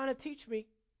 what are you trying to teach me?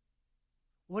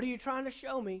 What are you trying to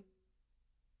show me?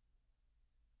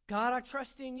 God, I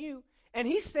trust in you. And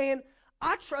he's saying,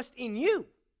 I trust in you.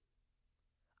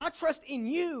 I trust in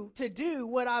you to do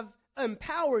what I've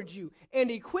empowered you and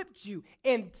equipped you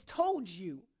and told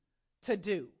you to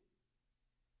do.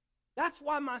 That's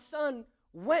why my son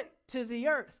went to the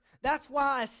earth. That's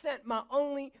why I sent my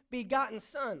only begotten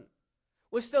son,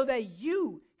 was so that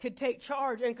you could take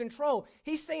charge and control.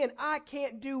 He's saying, I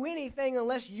can't do anything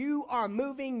unless you are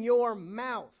moving your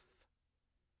mouth.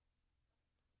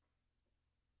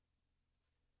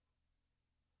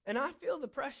 And I feel the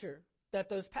pressure that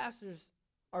those pastors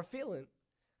are feeling,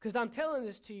 because I'm telling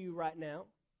this to you right now,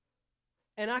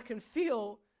 and I can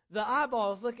feel the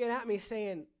eyeballs looking at me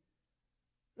saying,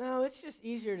 no, it's just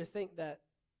easier to think that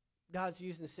God's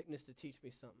using sickness to teach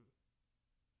me something.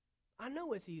 I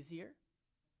know it's easier.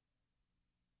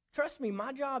 Trust me,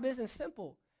 my job isn't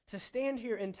simple to stand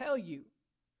here and tell you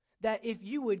that if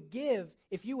you would give,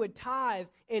 if you would tithe,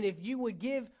 and if you would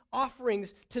give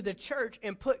offerings to the church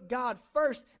and put God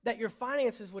first, that your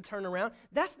finances would turn around.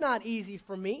 That's not easy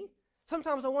for me.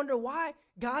 Sometimes I wonder, why,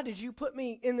 God, did you put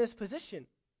me in this position?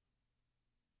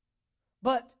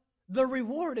 But the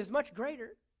reward is much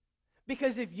greater,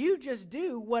 because if you just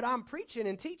do what I'm preaching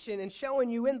and teaching and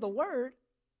showing you in the Word,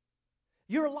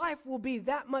 your life will be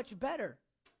that much better.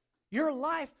 Your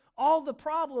life, all the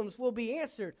problems will be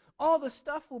answered. All the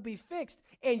stuff will be fixed.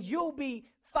 And you'll be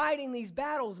fighting these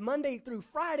battles Monday through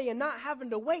Friday and not having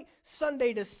to wait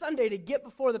Sunday to Sunday to get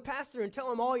before the pastor and tell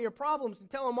him all your problems and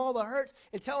tell him all the hurts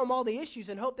and tell him all the issues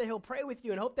and hope that he'll pray with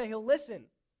you and hope that he'll listen.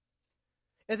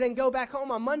 And then go back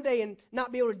home on Monday and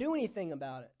not be able to do anything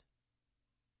about it.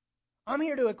 I'm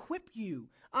here to equip you.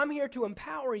 I'm here to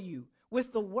empower you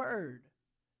with the Word.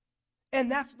 And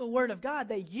that's the Word of God,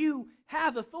 that you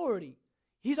have authority.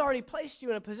 He's already placed you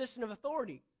in a position of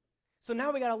authority. So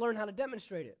now we got to learn how to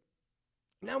demonstrate it.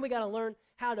 Now we got to learn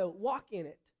how to walk in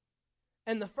it.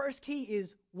 And the first key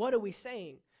is, what are we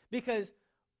saying? Because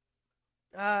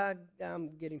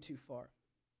I'm getting too far.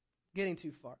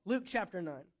 Luke chapter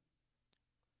 9.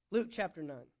 Luke chapter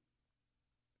 9.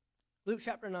 Luke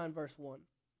chapter 9, verse 1.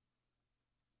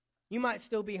 You might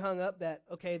still be hung up that,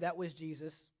 okay, that was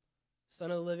Jesus, Son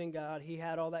of the living God. He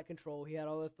had all that control. He had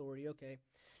all the authority. Okay.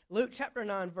 Luke chapter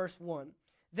 9, verse 1.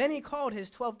 Then he called his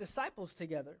 12 disciples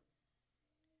together.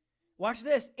 Watch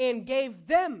this. And gave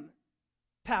them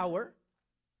power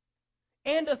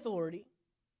and authority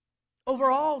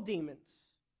over all demons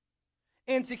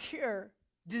and to cure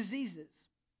diseases.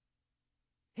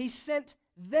 He sent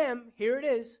them, here it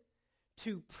is,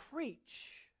 to preach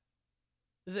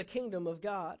the kingdom of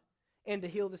God and to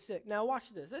heal the sick. Now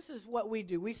watch this. This is what we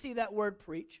do. We see that word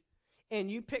preach,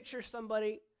 and you picture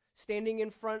somebody standing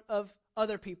in front of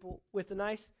other people with a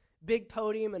nice big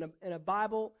podium and a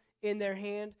Bible in their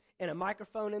hand and a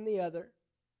microphone in the other,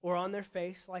 or on their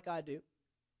face like I do.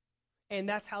 And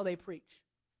that's how they preach.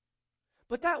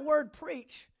 But that word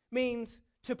preach means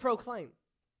to proclaim.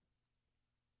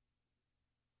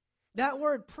 That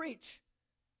word preach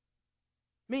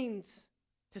means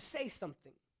to say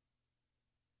something.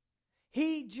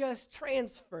 He just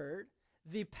transferred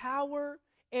the power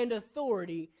and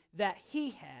authority that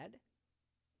he had.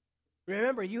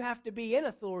 Remember, you have to be in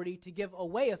authority to give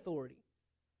away authority.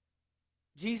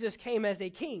 Jesus came as a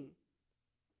king.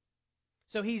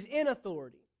 So he's in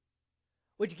authority,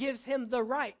 which gives him the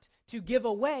right to give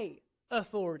away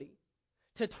authority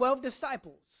to 12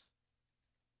 disciples,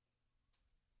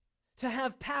 to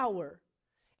have power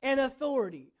and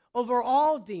authority over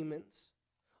all demons,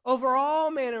 over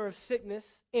all manner of sickness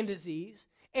and disease,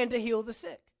 and to heal the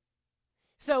sick.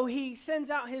 So he sends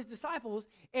out his disciples,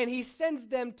 and he sends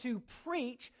them to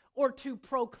preach or to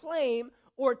proclaim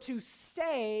or to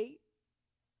say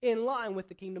in line with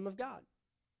the kingdom of God.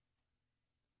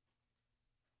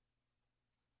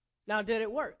 Now, did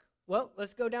it work? Well,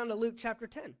 let's go down to Luke chapter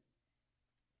 10.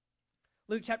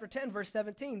 Luke chapter 10, verse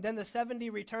 17. Then the 70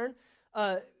 returned.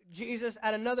 Jesus,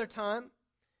 at another time,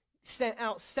 sent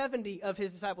out 70 of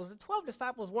his disciples. The 12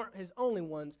 disciples weren't his only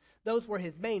ones. Those were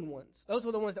his main ones. Those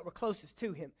were the ones that were closest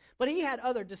to him. But he had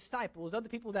other disciples, other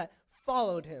people that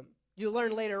followed him. You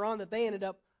learn later on that they ended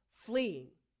up fleeing.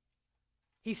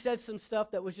 He said some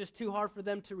stuff that was just too hard for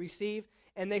them to receive,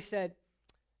 and they said,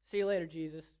 "See you later,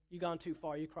 Jesus. You gone too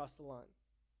far. You crossed the line."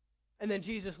 And then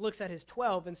Jesus looks at his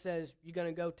 12 and says, "You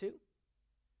going to go too?"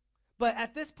 But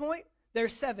at this point,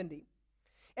 there's 70.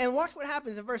 And watch what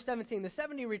happens in verse 17. The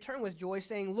 70 return with joy,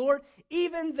 saying, "Lord,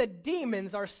 even the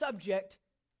demons are subject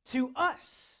to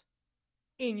us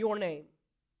in your name."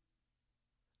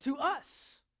 To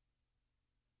us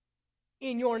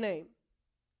in your name.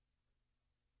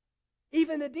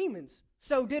 even the demons.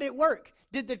 So did it work?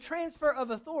 Did the transfer of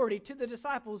authority to the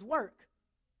disciples work?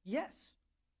 Yes.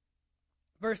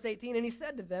 Verse 18, and he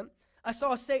said to them, I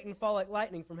saw Satan fall like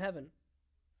lightning from heaven.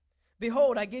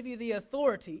 Behold, I give you the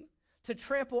authority to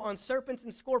trample on serpents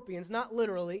and scorpions, not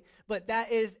literally, but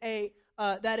that is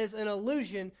an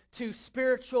allusion to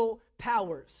spiritual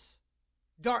powers,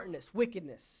 darkness,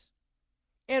 wickedness,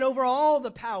 and over all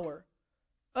the power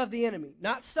of the enemy.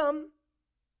 Not some,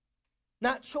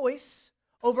 not choice,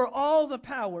 over all the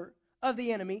power of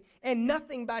the enemy, and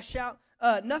nothing shall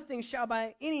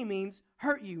by any means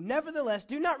hurt you. Nevertheless,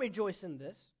 do not rejoice in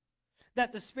this,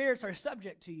 that the spirits are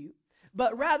subject to you,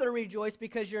 but rather rejoice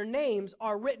because your names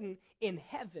are written in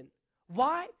heaven.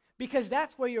 Why? Because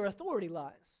that's where your authority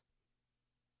lies.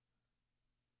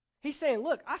 He's saying,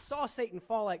 look, I saw Satan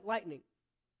fall like lightning.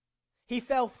 He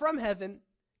fell from heaven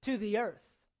to the earth.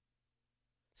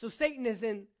 So Satan is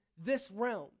in this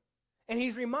realm. And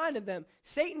he's reminded them,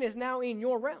 Satan is now in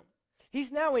your realm.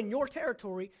 He's now in your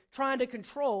territory trying to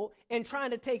control and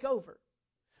trying to take over.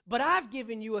 But I've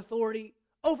given you authority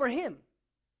over him.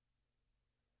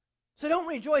 So don't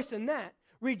rejoice in that.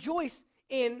 Rejoice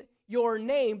in your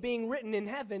name being written in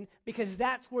heaven, because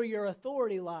that's where your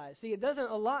authority lies. See, it doesn't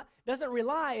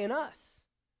rely in us.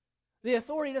 The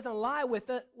authority doesn't lie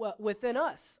within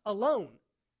us alone.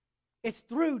 It's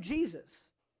through Jesus.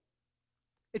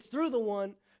 It's through the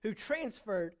one who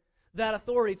transferred that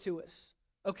authority to us.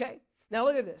 Okay? Now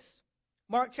look at this.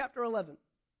 Mark chapter 11.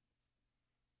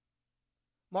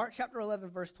 Mark chapter 11,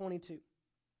 verse 22.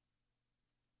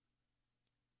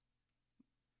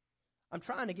 I'm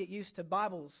trying to get used to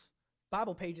Bible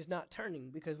pages not turning,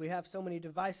 because we have so many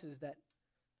devices that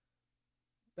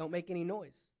don't make any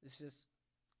noise. It's just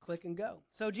click and go.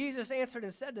 So Jesus answered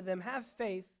and said to them, have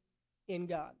faith in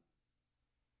God.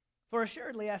 For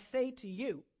assuredly I say to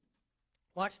you,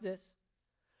 watch this,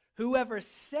 whoever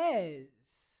says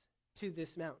to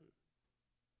this mountain,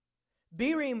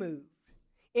 be removed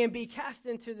and be cast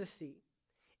into the sea,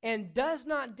 and does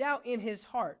not doubt in his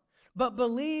heart, but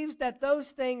believes that those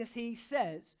things he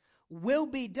says will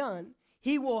be done,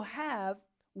 he will have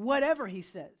whatever he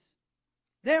says.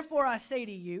 Therefore I say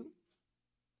to you,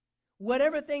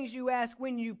 whatever things you ask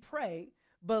when you pray,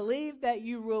 believe that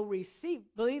you receive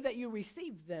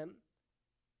them,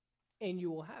 and you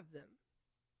will have them.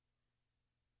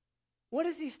 What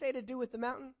does he say to do with the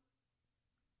mountain?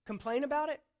 Complain about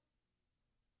it?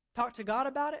 Talk to God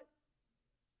about it?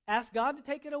 Ask God to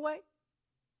take it away?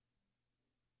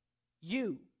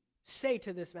 You say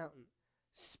to this mountain,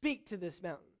 speak to this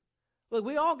mountain. Look,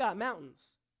 we all got mountains.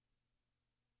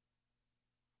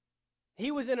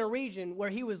 He was in a region where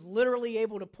he was literally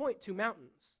able to point to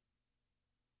mountains.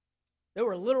 There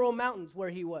were literal mountains where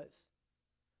he was.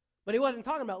 But he wasn't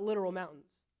talking about literal mountains.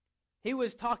 He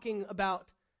was talking about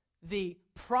the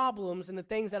problems and the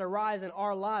things that arise in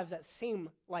our lives that seem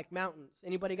like mountains.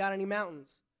 Anybody got any mountains?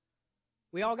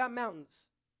 We all got mountains.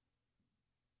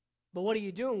 But what are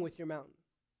you doing with your mountain?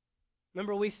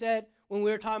 Remember we said when we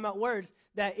were talking about words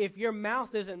that if your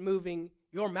mouth isn't moving,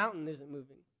 your mountain isn't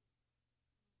moving.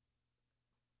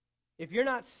 If you're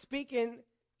not speaking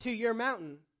to your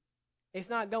mountain, it's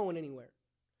not going anywhere.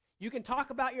 You can talk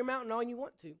about your mountain all you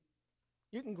want to.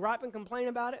 You can gripe and complain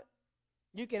about it.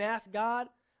 You can ask God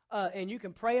and you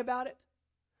can pray about it.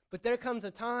 But there comes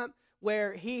a time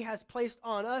where he has placed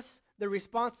on us the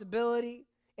responsibility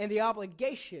and the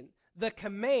obligation, the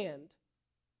command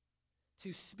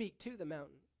to speak to the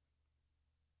mountain.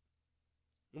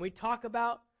 When we talk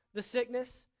about the sickness,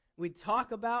 we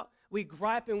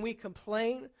gripe and we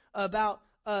complain about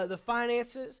the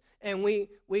finances, and we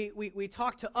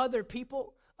talk to other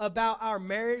people about our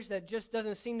marriage that just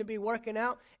doesn't seem to be working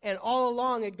out, and all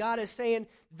along God is saying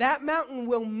that mountain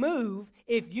will move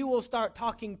if you will start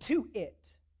talking to it.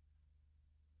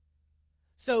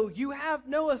 So you have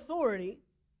no authority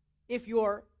if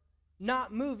you're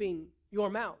not moving your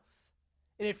mouth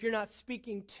and if you're not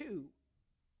speaking to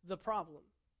the problem.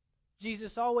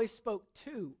 Jesus always spoke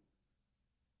to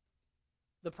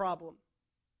the problem.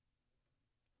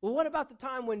 Well, what about the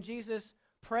time when Jesus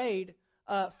prayed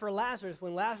for Lazarus,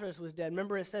 when Lazarus was dead?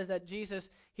 Remember it says that Jesus,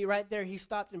 he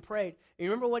stopped and prayed. And you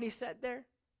remember what he said there?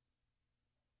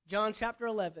 John chapter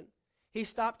 11. He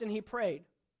stopped and he prayed.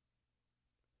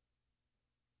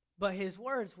 But his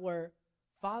words were,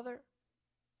 Father,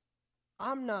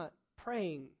 I'm not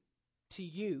praying to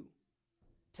you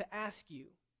to ask you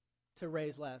to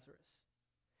raise Lazarus.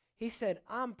 He said,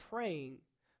 I'm praying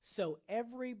so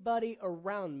everybody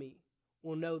around me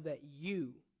will know that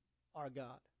you are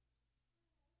God.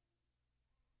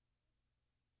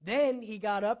 Then he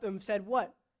got up and said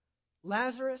what?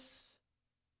 Lazarus,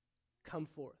 come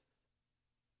forth.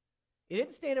 He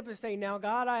didn't stand up and say, now,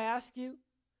 God, I ask you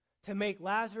to make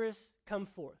Lazarus come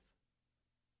forth.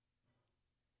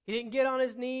 He didn't get on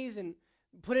his knees and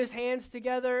put his hands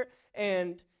together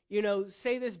and,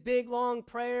 say this big, long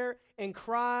prayer and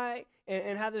cry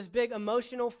and have this big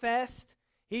emotional fest.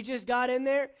 He just got in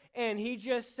there and he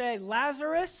just said,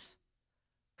 Lazarus,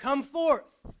 come forth.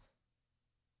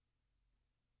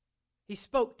 He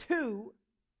spoke to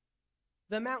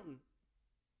the mountain.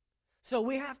 So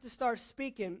we have to start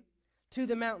speaking to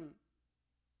the mountain.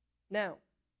 Now,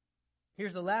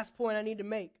 here's the last point I need to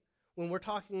make when we're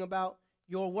talking about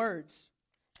your words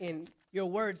in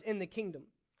the kingdom.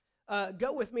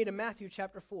 Go with me to Matthew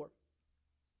chapter 4.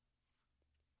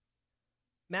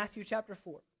 Matthew chapter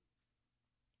 4.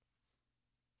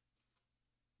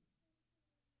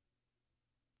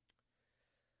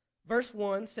 Verse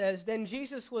 1 says, Then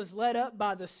Jesus was led up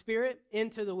by the Spirit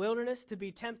into the wilderness to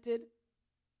be tempted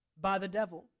by the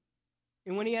devil.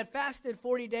 And when he had fasted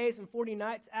 40 days and 40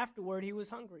 nights afterward, he was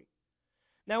hungry.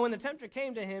 Now when the tempter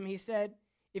came to him, he said,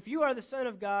 If you are the Son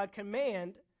of God,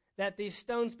 command that these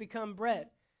stones become bread.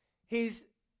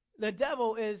 The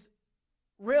devil is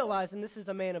realizing this is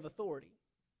a man of authority.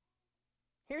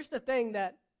 Here's the thing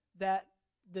that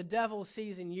the devil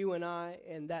sees in you and I,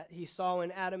 and that he saw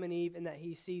in Adam and Eve, and that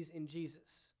he sees in Jesus.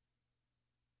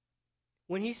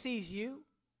 When he sees you,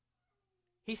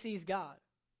 he sees God.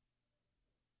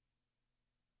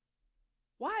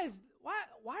 Why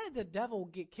did the devil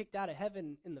get kicked out of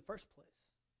heaven in the first place?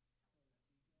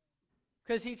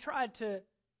 Because he tried to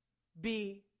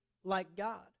be like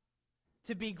God,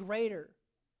 to be greater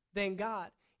than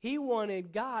God. He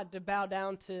wanted God to bow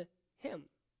down to him.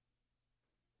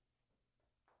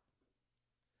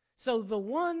 So the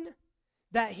one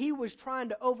that he was trying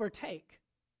to overtake,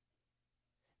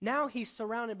 now he's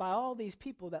surrounded by all these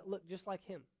people that look just like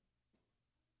him.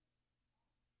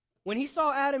 When he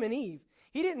saw Adam and Eve,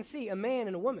 he didn't see a man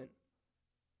and a woman.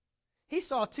 He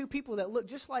saw two people that looked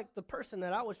just like the person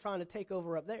that I was trying to take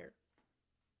over up there.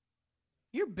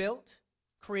 You're built,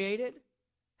 created,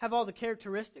 have all the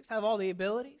characteristics, have all the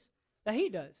abilities that he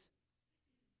does.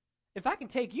 If I can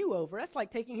take you over, that's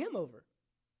like taking him over.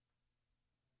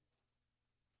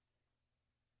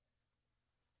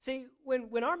 See,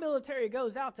 when our military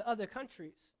goes out to other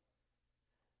countries,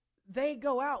 they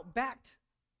go out backed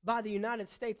by the United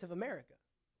States of America.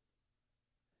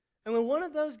 And when one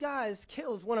of those guys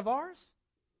kills one of ours,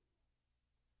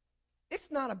 it's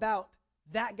not about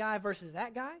that guy versus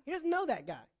that guy. He doesn't know that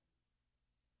guy.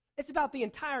 It's about the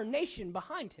entire nation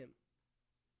behind him.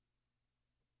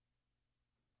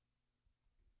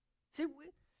 See,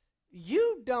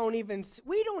 we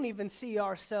don't even see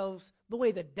ourselves the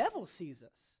way the devil sees us.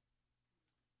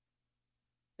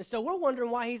 And so we're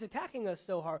wondering why he's attacking us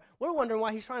so hard. We're wondering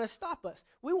why he's trying to stop us.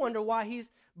 We wonder why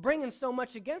he's bringing so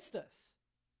much against us.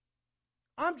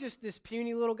 I'm just this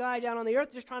puny little guy down on the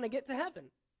earth just trying to get to heaven.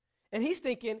 And he's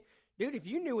thinking, dude, if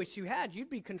you knew what you had, you'd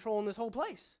be controlling this whole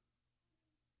place.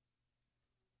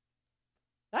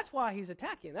 That's why he's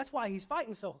attacking. That's why he's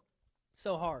fighting so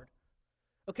hard.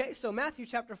 Okay, so Matthew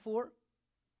chapter 4,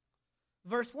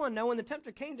 verse 1. Now when the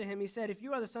tempter came to him, he said, If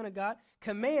you are the Son of God,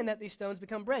 command that these stones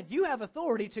become bread. You have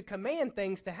authority to command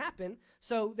things to happen.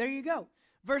 So there you go.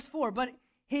 Verse 4, But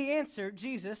he answered,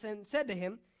 Jesus, and said to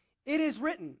him, It is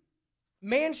written,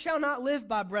 Man shall not live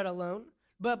by bread alone,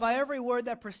 but by every word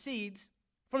that proceeds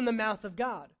from the mouth of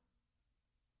God.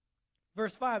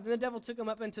 Verse 5, Then the devil took him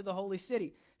up into the holy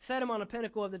city, set him on a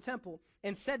pinnacle of the temple,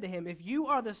 and said to him, If you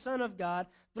are the Son of God,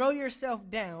 throw yourself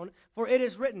down, for it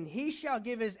is written, He shall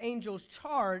give his angels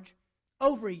charge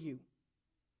over you.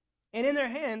 And in their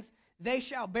hands they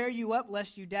shall bear you up,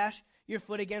 lest you dash your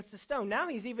foot against a stone. Now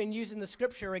he's even using the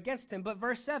scripture against him. But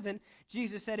verse 7,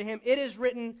 Jesus said to him, It is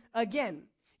written again,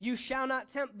 You shall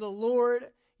not tempt the Lord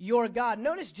your God.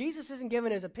 Notice Jesus isn't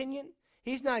giving his opinion.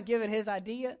 He's not giving his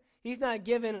idea. He's not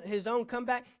giving his own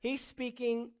comeback. He's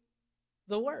speaking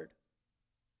the word.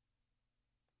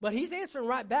 But he's answering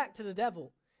right back to the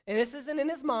devil. And this isn't in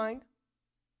his mind.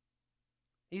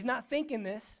 He's not thinking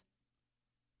this.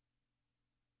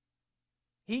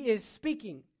 He is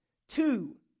speaking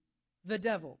to the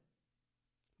devil.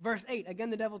 Verse 8, Again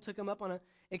the devil took him up on an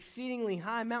exceedingly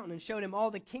high mountain and showed him all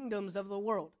the kingdoms of the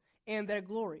world and their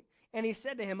glory. And he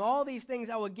said to him, All these things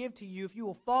I will give to you if you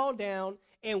will fall down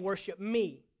and worship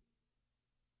me.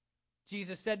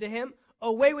 Jesus said to him,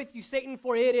 Away with you, Satan,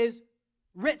 for it is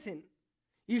written,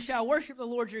 You shall worship the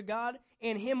Lord your God,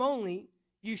 and him only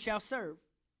you shall serve.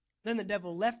 Then the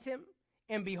devil left him,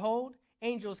 and behold,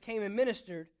 angels came and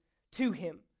ministered to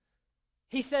him.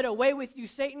 He said, Away with you,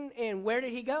 Satan, and where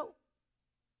did he go?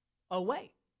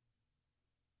 Away.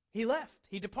 He left.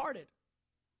 He departed.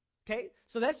 Okay,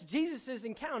 so that's Jesus'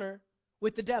 encounter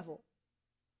with the devil.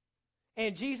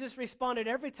 And Jesus responded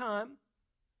every time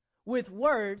with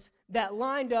words that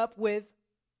lined up with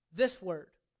this word.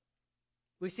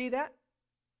 We see that?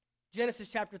 Genesis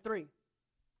chapter 3.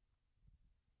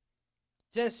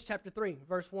 Genesis chapter 3,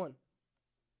 verse 1.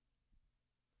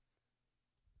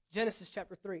 Genesis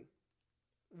chapter 3,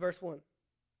 verse 1.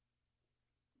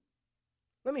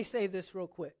 Let me say this real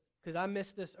quick, because I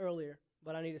missed this earlier,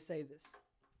 but I need to say this.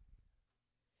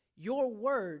 Your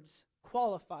words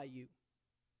qualify you.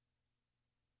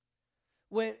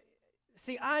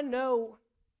 I know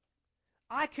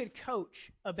I could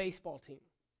coach a baseball team.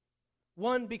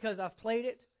 One, because I've played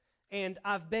it, and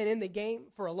I've been in the game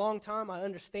for a long time. I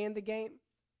understand the game.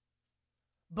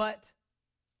 But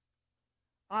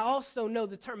I also know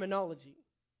the terminology,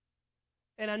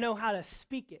 and I know how to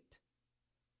speak it.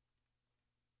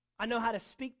 I know how to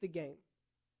speak the game.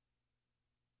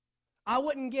 I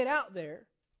wouldn't get out there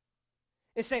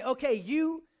and say, okay,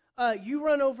 you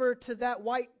run over to that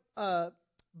white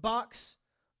box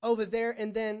over there,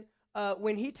 and then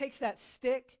when he takes that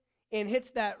stick and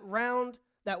hits that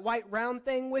white round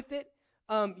thing with it,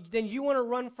 then you want to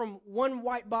run from one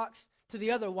white box to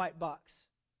the other white box.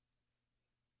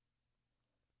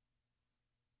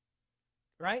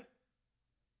 Right?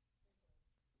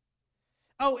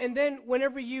 Oh, and then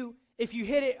if you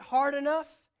hit it hard enough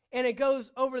and it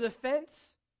goes over the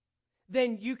fence,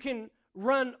 then you can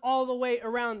run all the way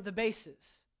around the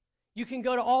bases. You can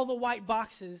go to all the white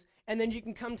boxes, and then you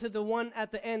can come to the one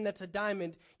at the end that's a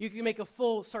diamond. You can make a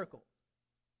full circle.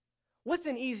 What's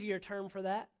an easier term for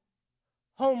that?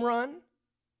 Home run.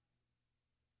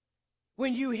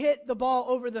 When you hit the ball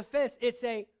over the fence, it's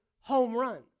a home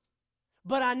run.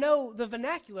 But I know the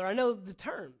vernacular. I know the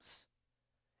terms.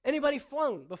 Anybody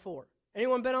flown before?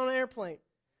 Anyone been on an airplane?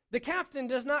 The captain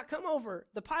does not come over.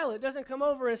 The pilot doesn't come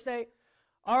over and say,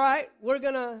 all right, we're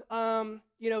going to,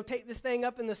 take this thing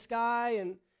up in the sky,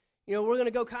 and, we're going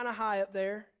to go kind of high up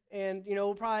there, and,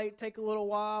 we'll probably take a little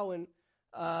while, and,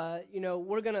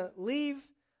 we're going to leave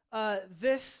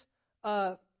this,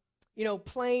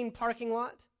 plane parking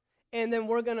lot, and then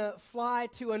we're going to fly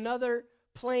to another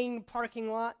plane parking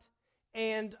lot,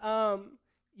 and,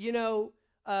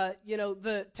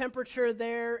 the temperature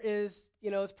there is,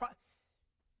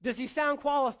 does he sound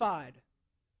qualified?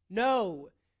 No.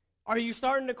 Are you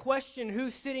starting to question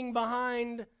who's sitting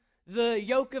behind the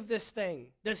yoke of this thing?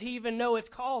 Does he even know it's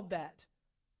called that?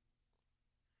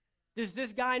 Does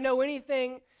this guy know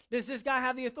anything? Does this guy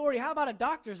have the authority? How about a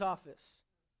doctor's office?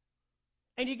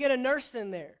 And you get a nurse in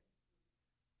there.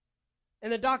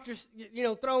 And the doctor's,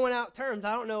 throwing out terms.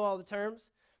 I don't know all the terms.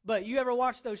 But you ever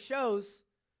watch those shows,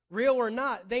 real or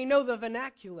not, they know the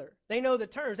vernacular. They know the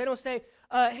terms. They don't say,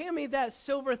 hand me that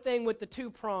silver thing with the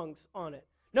 2 prongs on it.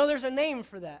 No, there's a name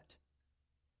for that.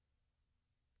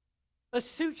 A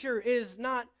suture is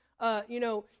not,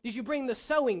 did you bring the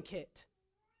sewing kit?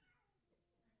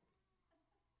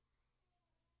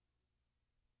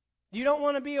 You don't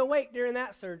want to be awake during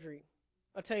that surgery.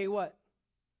 I'll tell you what.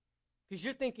 Because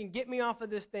you're thinking, get me off of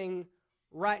this thing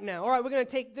right now. All right, we're going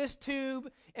to take this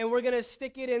tube and we're going to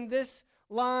stick it in this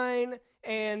line.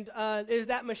 And is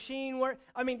that machine work?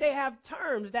 I mean, they have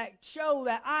terms that show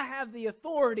that I have the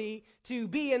authority to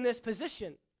be in this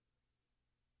position.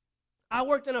 I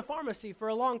worked in a pharmacy for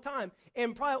a long time,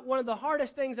 and probably one of the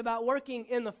hardest things about working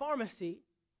in the pharmacy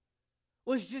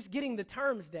was just getting the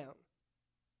terms down.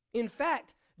 In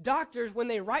fact, doctors, when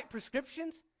they write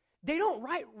prescriptions, they don't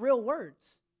write real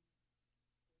words.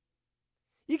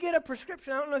 You get a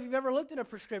prescription. I don't know if you've ever looked at a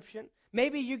prescription.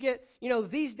 Maybe you get,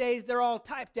 these days they're all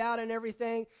typed out and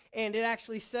everything, and it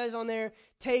actually says on there,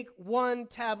 take 1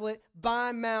 tablet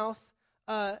by mouth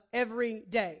every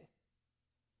day.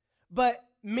 But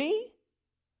me,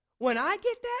 when I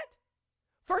get that,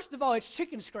 first of all, it's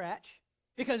chicken scratch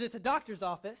because it's a doctor's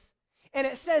office, and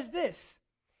it says this,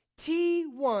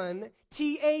 T1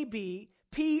 TAB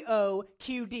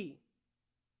POQD.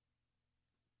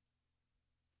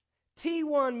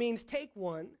 T1 means take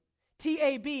 1,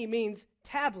 TAB means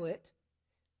tablet,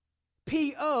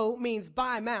 PO means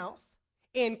by mouth,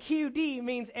 and QD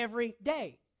means every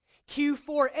day.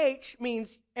 Q4H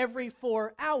means every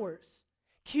 4 hours.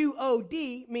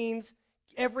 QOD means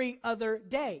every other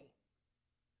day.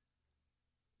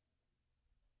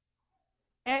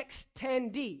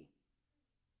 X10D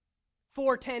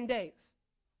for 10 days.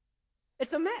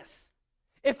 It's a mess.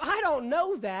 If I don't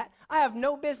know that, I have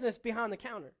no business behind the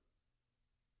counter.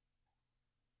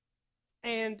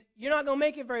 And you're not going to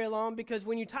make it very long because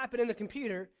when you type it in the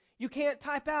computer, you can't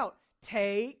type out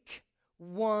take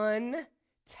 1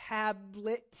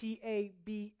 tablet,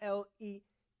 TABLET.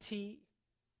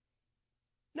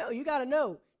 No, you got to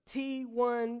know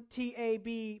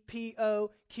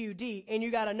T1TABPOQD, and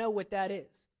you got to know what that is.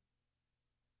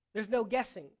 There's no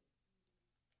guessing.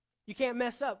 You can't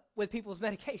mess up with people's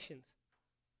medications.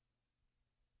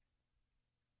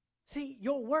 See,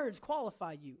 your words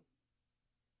qualify you.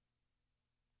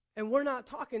 And we're not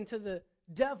talking to the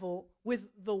devil with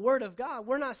the word of God.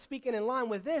 We're not speaking in line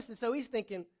with this. And so he's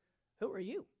thinking, who are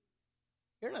you?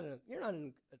 You're not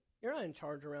in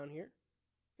charge around here.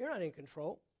 You're not in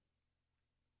control.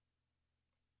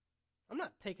 I'm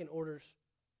not taking orders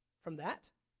from that.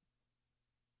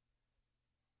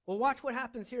 Well, watch what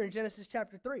happens here in Genesis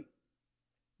chapter 3,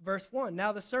 verse 1.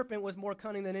 Now the serpent was more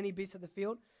cunning than any beast of the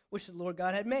field which the Lord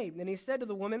God had made. And he said to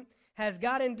the woman, has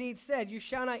God indeed said, you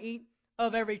shall not eat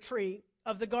of every tree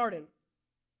of the garden?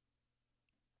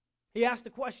 He asked the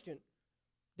question,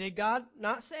 did God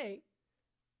not say,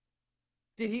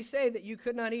 did he say that you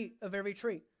could not eat of every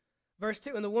tree? Verse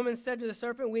 2, and the woman said to the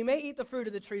serpent, we may eat the fruit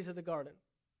of the trees of the garden.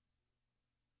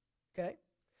 Okay?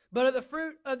 But of the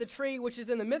fruit of the tree which is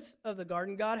in the midst of the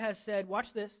garden, God has said,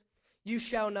 watch this, you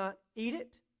shall not eat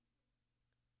it,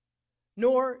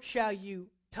 nor shall you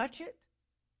touch it,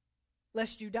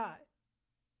 lest you die.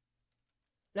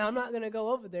 Now, I'm not going to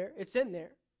go over there. It's in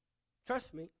there.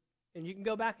 Trust me. And you can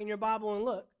go back in your Bible and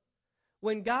look.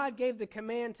 When God gave the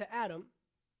command to Adam,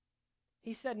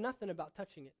 he said nothing about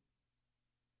touching it.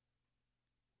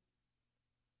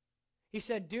 He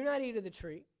said, do not eat of the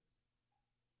tree,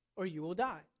 or you will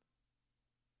die.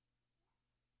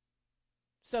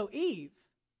 So Eve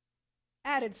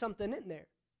added something in there.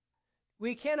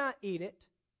 We cannot eat it.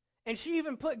 And she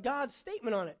even put God's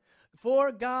statement on it.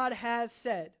 For God has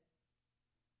said,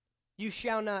 you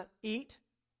shall not eat,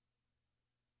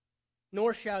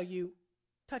 nor shall you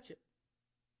touch it.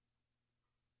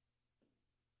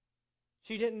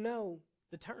 She didn't know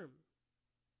the term.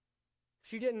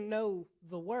 She didn't know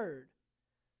the word.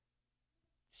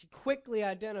 She quickly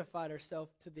identified herself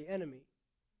to the enemy.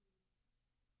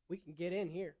 We can get in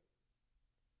here.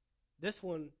 This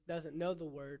one doesn't know the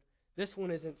word. This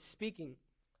one isn't speaking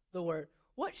the word.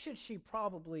 What should she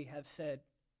probably have said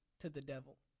to the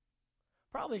devil?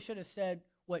 Probably should have said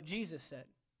what Jesus said.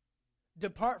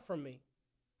 Depart from me,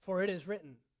 for it is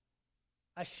written,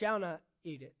 I shall not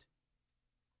eat it,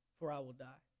 for I will die.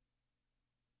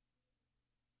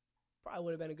 Probably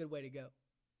would have been a good way to go.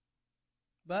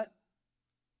 But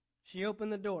she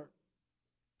opened the door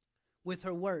with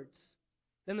her words.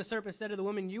 Then the serpent said to the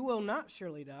woman, you will not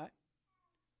surely die.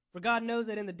 For God knows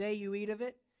that in the day you eat of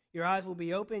it, your eyes will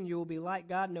be open, you will be like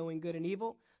God, knowing good and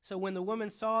evil. So when the woman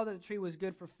saw that the tree was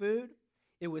good for food,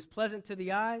 it was pleasant to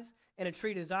the eyes, and a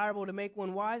tree desirable to make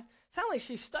one wise. Sounds like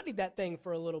she studied that thing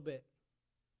for a little bit.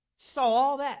 She saw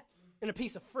all that in a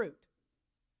piece of fruit.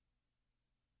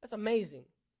 That's amazing.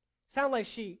 Sounds like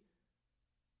she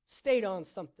stayed on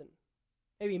something.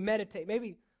 Maybe meditate.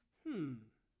 Maybe,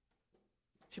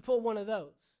 She pulled one of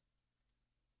those.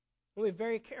 And be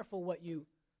very careful what you,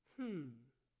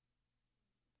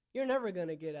 You're never going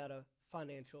to get out of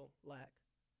financial lack.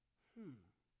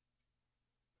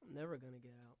 I'm never going to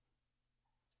get out.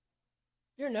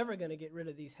 You're never going to get rid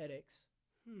of these headaches.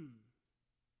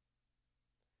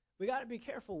 We got to be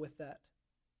careful with that.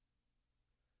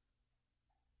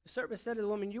 The serpent said to the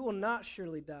woman, you will not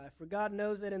surely die, for God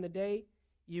knows that in the day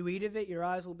you eat of it, your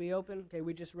eyes will be open. Okay,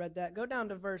 we just read that. Go down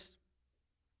to verse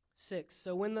 6.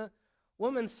 So when the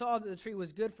woman saw that the tree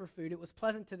was good for food, it was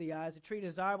pleasant to the eyes, a tree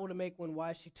desirable to make one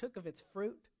wise, she took of its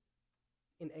fruit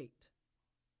and ate.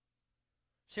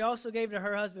 She also gave to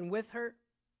her husband with her,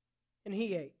 and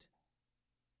he ate.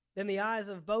 Then the eyes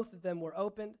of both of them were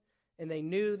opened, and they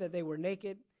knew that they were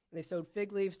naked, and they sewed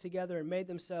fig leaves together and made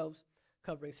themselves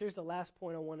coverings. Here's the last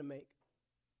point I want to make.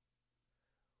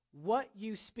 What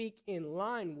you speak in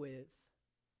line with,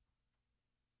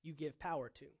 you give power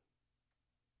to.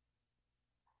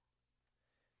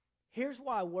 Here's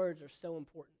why words are so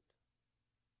important.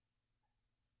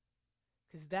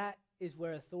 Because that is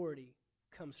where authority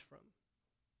comes from.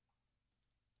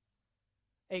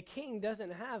 A king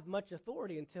doesn't have much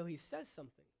authority until he says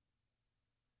something.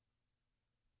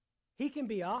 He can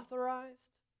be authorized.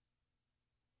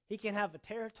 He can have a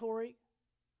territory.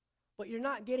 But you're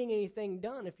not getting anything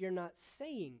done if you're not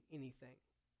saying anything.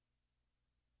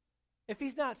 If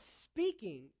he's not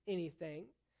speaking anything,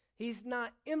 he's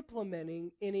not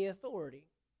implementing any authority.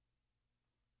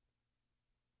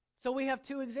 So we have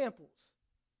two examples.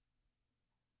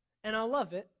 And I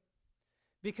love it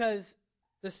because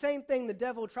the same thing the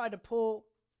devil tried to pull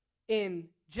in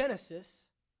Genesis,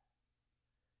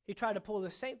 he tried to pull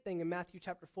the same thing in Matthew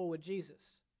chapter 4 with Jesus.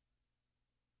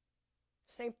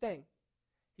 Same thing.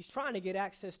 He's trying to get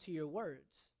access to your words.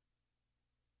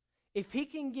 if he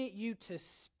can get you to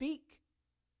speak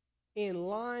in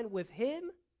line with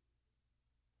him,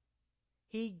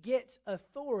 he gets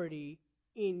authority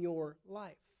in your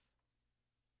life.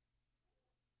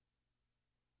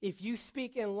 If you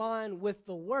speak in line with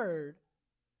the word,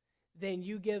 then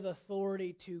you give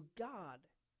authority to God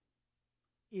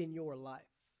in your life.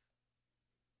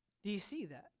 Do you see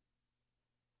that?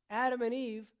 Adam and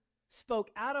Eve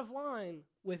spoke out of line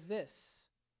with this.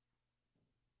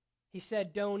 He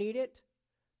said, don't eat it,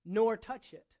 nor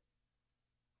touch it.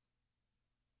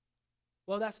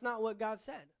 Well, that's not what God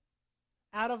said.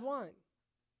 Out of line.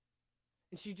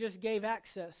 And she just gave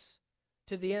access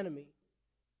to the enemy.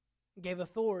 Gave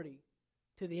authority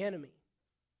to the enemy.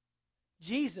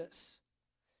 Jesus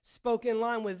spoke in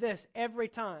line with this every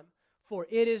time. For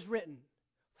it is written,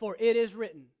 for it is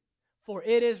written, for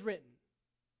it is written.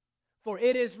 For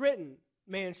it is written,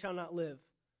 man shall not live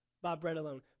by bread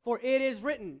alone. For it is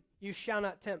written, you shall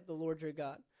not tempt the Lord your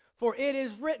God. For it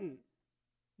is written,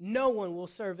 no one will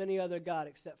serve any other God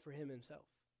except for him himself.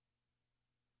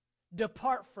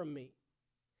 Depart from me.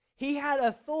 He had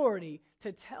authority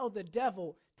to tell the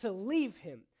devil to leave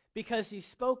him because he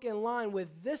spoke in line with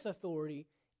this authority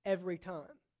every time.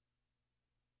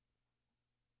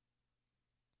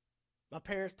 My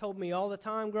parents told me all the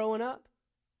time growing up,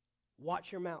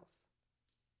 watch your mouth.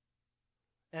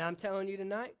 And I'm telling you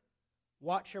tonight,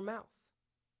 watch your mouth.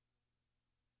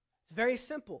 It's very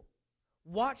simple.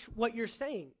 Watch what you're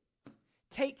saying.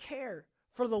 Take care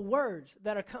for the words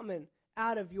that are coming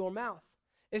out of your mouth.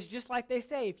 It's just like they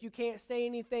say, if you can't say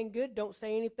anything good, don't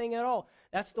say anything at all.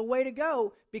 That's the way to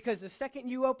go, because the second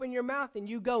you open your mouth and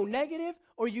you go negative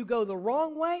or you go the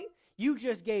wrong way, you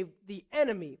just gave the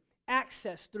enemy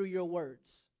access through your words.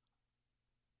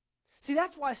 See,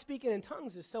 that's why speaking in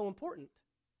tongues is so important.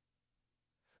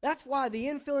 That's why the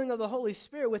infilling of the Holy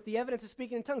Spirit with the evidence of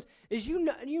speaking in tongues is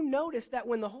you notice that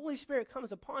when the Holy Spirit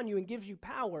comes upon you and gives you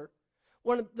power,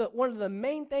 one of the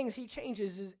main things he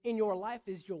changes is in your life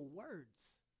is your words.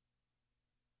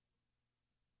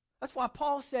 That's why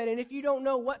Paul said, and if you don't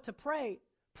know what to pray,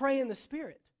 pray in the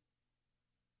Spirit.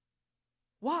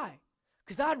 Why?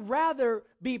 Because I'd rather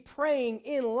be praying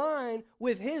in line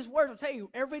with his words. I'll tell you,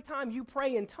 every time you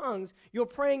pray in tongues, you're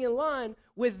praying in line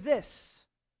with this.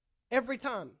 Every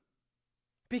time.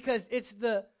 Because it's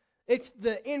the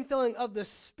infilling of the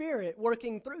Spirit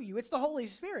working through you. It's the Holy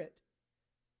Spirit.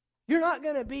 You're not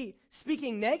going to be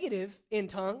speaking negative in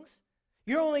tongues.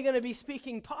 You're only going to be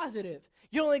speaking positive.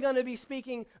 You're only going to be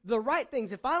speaking the right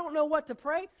things. If I don't know what to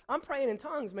pray, I'm praying in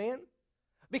tongues, man.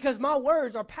 Because my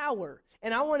words are power.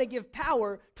 And I want to give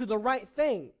power to the right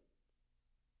thing.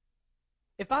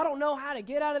 If I don't know how to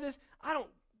get out of this, I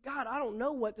don't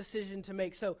know what decision to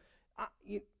make. So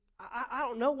I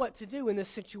don't know what to do in this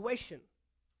situation.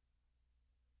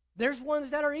 There's ones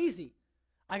that are easy.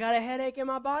 I got a headache in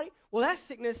my body. Well,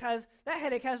 that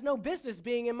headache has no business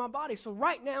being in my body. So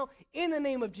right now, in the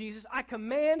name of Jesus, I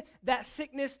command that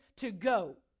sickness to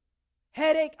go.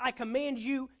 Headache, I command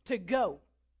you to go.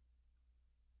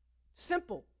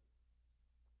 Simple.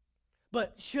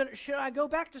 But should I go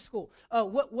back to school?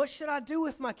 What should I do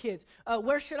with my kids?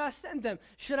 Where should I send them?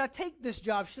 Should I take this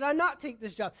job? Should I not take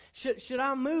this job? Should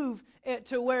I move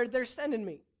to where they're sending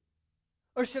me?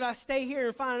 Or should I stay here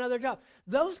and find another job?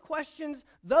 Those questions,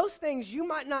 those things you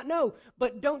might not know,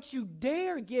 but don't you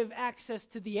dare give access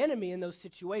to the enemy in those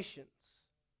situations.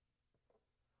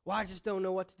 Well, I just don't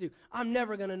know what to do. I'm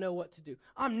never going to know what to do.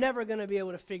 I'm never going to be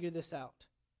able to figure this out.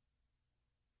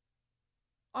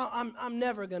 I'm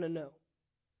never going to know.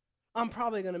 I'm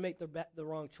probably going to make the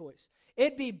wrong choice.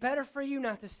 It'd be better for you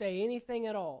not to say anything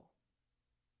at all.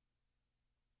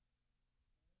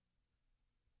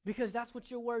 Because that's what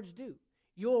your words do.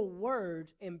 Your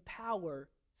words empower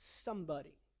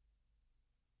somebody.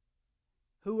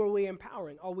 Who are we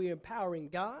empowering? Are we empowering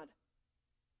God?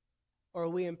 Or are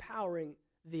we empowering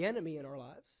the enemy in our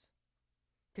lives?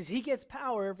 Because he gets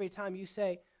power every time you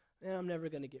say, man, I'm never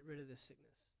going to get rid of this sickness.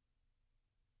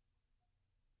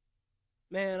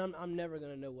 Man, I'm never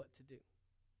going to know what to do.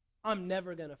 I'm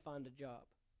never going to find a job.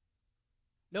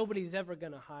 Nobody's ever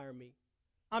going to hire me.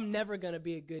 I'm never going to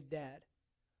be a good dad.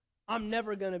 I'm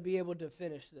never going to be able to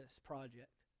finish this project.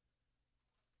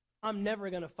 I'm never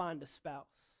going to find a spouse.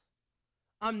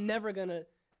 I'm never going to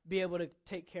be able to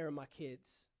take care of my kids.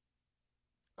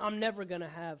 I'm never going to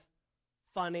have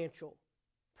financial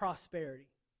prosperity.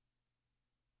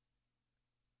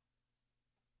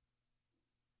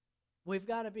 We've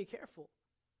got to be careful.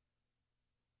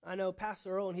 I know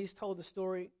Pastor Earl, and he's told the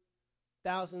story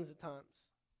thousands of times.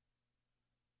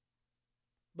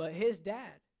 But his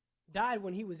dad died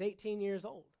when he was 18 years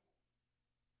old.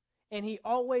 And he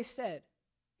always said,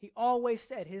 He always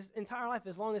said his entire life,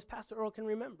 as long as Pastor Earl can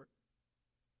remember.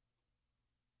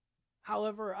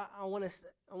 However, I want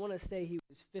to say he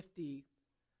was 50,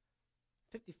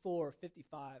 54 or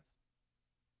 55.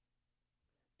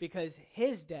 Because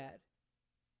his dad,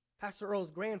 Pastor Earl's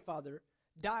grandfather,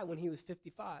 died when he was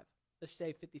 55. Let's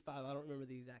say 55. I don't remember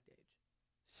the exact age.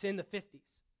 It's in the 50s.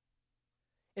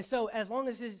 And so as long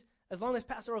as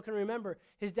Pastor Earl can remember,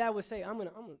 his dad would say, I'm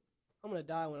gonna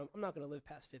die when I'm not gonna live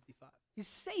past 55. He'd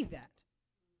say that.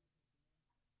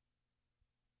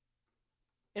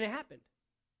 And it happened.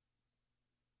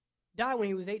 Died when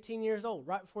he was 18 years old,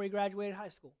 right before he graduated high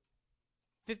school.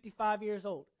 55 years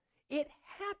old. It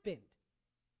happened.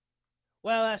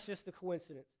 Well, that's just a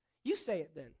coincidence. You say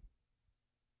it then.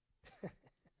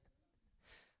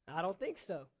 I don't think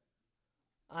so.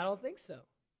 I don't think so.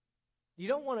 You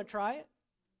don't want to try it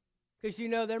because you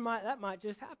know that might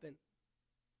just happen.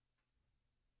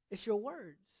 It's your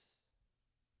words.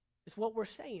 It's what we're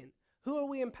saying. Who are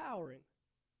we empowering?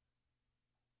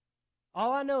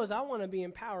 All I know is I want to be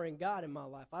empowering God in my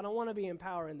life. I don't want to be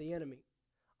empowering the enemy.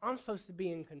 I'm supposed to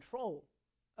be in control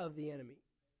of the enemy.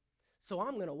 So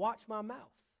I'm going to watch my mouth.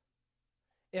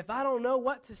 If I don't know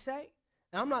what to say,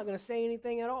 I'm not going to say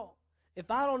anything at all. If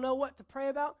I don't know what to pray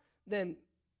about, then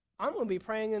I'm going to be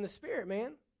praying in the Spirit,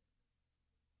 man.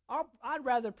 I'd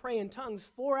rather pray in tongues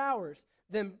 4 hours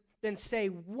than say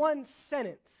one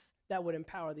sentence that would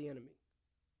empower the enemy.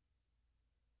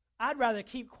 I'd rather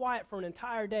keep quiet for an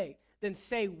entire day than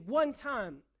say one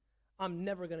time, I'm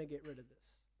never going to get rid of this.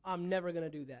 I'm never going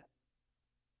to do that.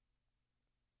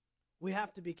 We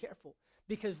have to be careful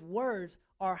because words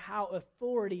are how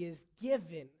authority is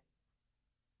given.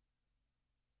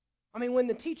 I mean, when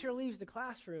the teacher leaves the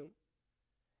classroom,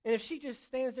 and if she just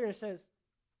stands there and says,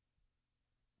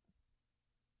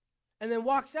 and then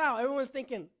walks out, everyone's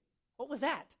thinking, what was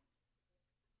that?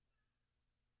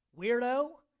 Weirdo?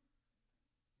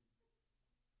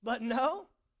 But no,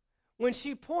 when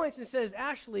she points and says,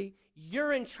 Ashley,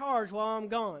 you're in charge while I'm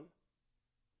gone,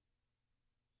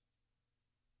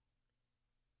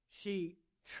 she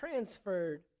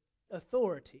transferred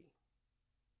authority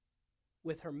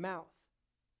with her mouth.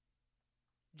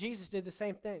 Jesus did the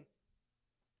same thing.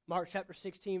 Mark chapter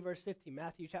 16, verse 50,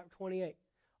 Matthew chapter 28.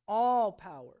 All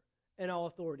power and all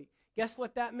authority. Guess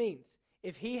what that means?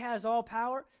 If he has all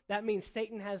power, that means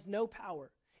Satan has no power.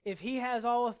 If he has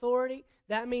all authority,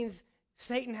 that means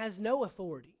Satan has no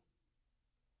authority.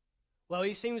 Well,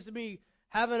 he seems to be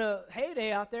having a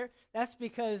heyday out there. That's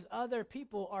because other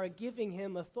people are giving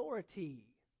him authority.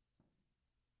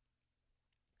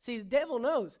 See, the devil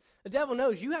knows. The devil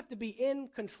knows you have to be in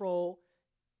control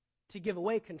to give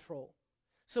away control.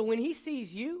 So when he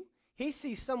sees you, he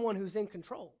sees someone who's in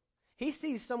control. He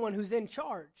sees someone who's in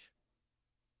charge.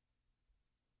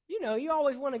 You know, you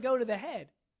always want to go to the head.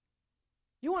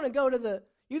 You want to go to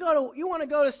you want to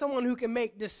go to someone who can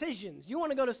make decisions. You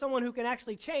want to go to someone who can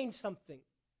actually change something.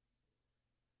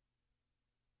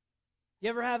 You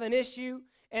ever have an issue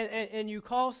and you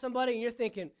call somebody and you're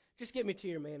thinking, just get me to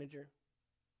your manager.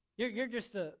 You're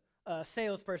just a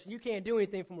salesperson. You can't do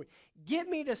anything for me. Get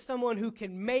me to someone who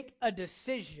can make a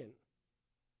decision.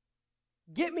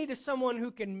 Get me to someone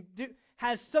who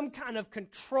has some kind of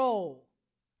control,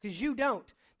 because you don't.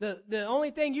 The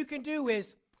only thing you can do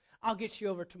is, I'll get you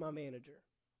over to my manager.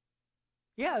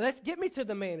 Yeah, let's get me to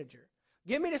the manager.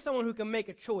 Get me to someone who can make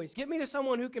a choice. Get me to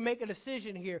someone who can make a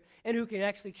decision here and who can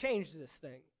actually change this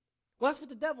thing. Well, that's what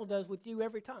the devil does with you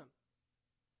every time.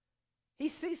 He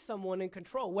sees someone in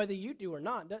control, whether you do or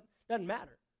not. Doesn't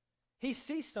matter. He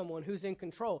sees someone who's in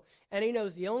control, and he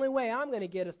knows the only way I'm going to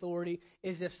get authority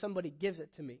is if somebody gives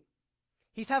it to me.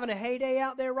 He's having a heyday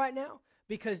out there right now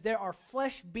because there are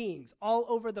flesh beings all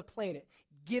over the planet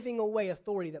giving away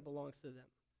authority that belongs to them.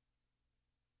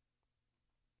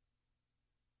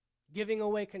 Giving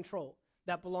away control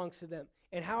that belongs to them.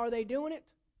 And how are they doing it?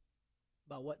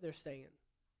 By what they're saying.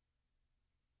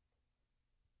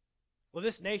 Well,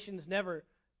 this nation's never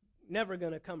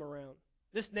going to come around.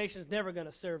 This nation's never going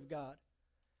to serve God.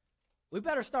 We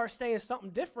better start saying something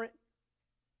different,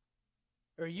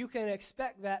 or you can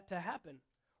expect that to happen.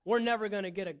 We're never going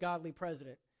to get a godly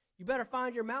president. You better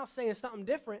find your mouth saying something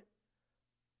different.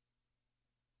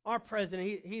 Our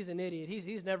president, he's an idiot.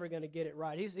 He's never going to get it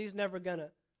right. He's never going to.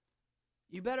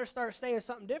 You better start saying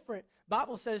something different.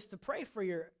 Bible says to pray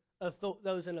for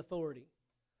those in authority.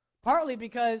 Partly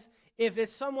because if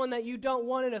it's someone that you don't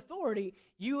want in authority,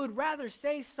 you would rather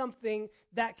say something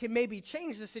that can maybe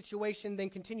change the situation than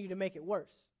continue to make it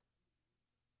worse.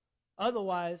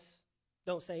 Otherwise,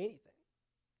 don't say anything.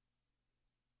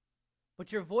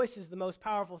 But your voice is the most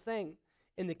powerful thing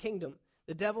in the kingdom.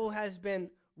 The devil has been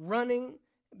running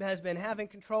has been having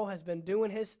control, has been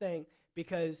doing his thing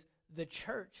because the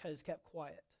church has kept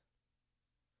quiet.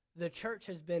 The church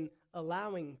has been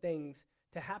allowing things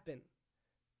to happen.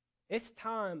 It's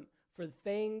time for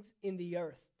things in the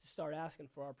earth to start asking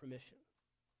for our permission.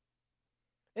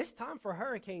 It's time for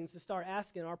hurricanes to start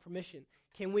asking our permission.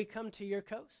 Can we come to your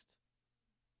coast?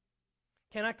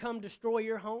 Can I come destroy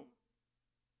your home?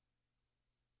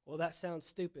 Well, that sounds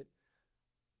stupid.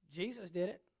 Jesus did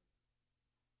it.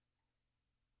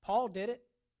 Paul did it.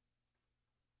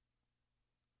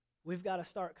 We've got to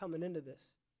start coming into this.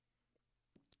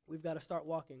 We've got to start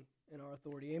walking in our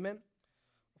authority. Amen?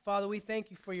 Father, we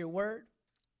thank you for your word.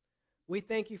 We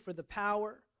thank you for the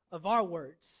power of our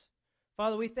words.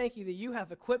 Father, we thank you that you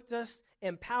have equipped us,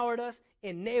 empowered us,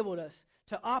 enabled us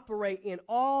to operate in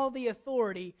all the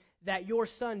authority that your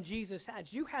Son Jesus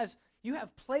has. You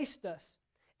have placed us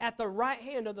at the right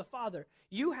hand of the Father.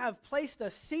 You have placed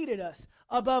us, seated us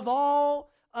above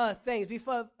all things,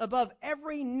 above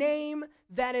every name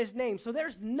that is named. So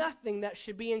there's nothing that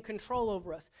should be in control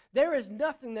over us. There is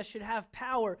nothing that should have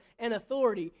power and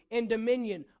authority and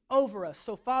dominion over us.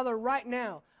 So Father, right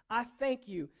now, I thank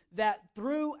you that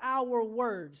through our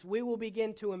words, we will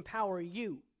begin to empower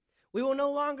you. We will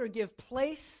no longer give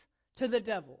place to the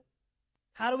devil.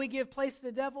 How do we give place to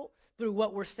the devil? Through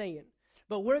what we're saying.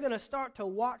 But we're going to start to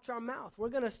watch our mouth. We're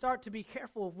going to start to be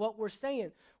careful of what we're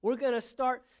saying. We're going to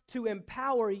start to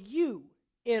empower you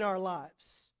in our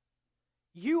lives.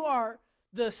 You are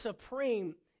the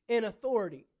supreme in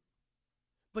authority.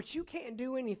 But you can't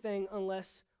do anything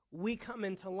unless we come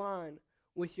into line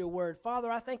with your word. Father,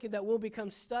 I thank you that we'll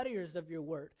become studiers of your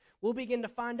word. We'll begin to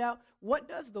find out, what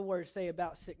does the word say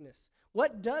about sickness?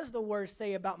 What does the word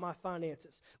say about my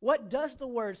finances? What does the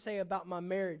word say about my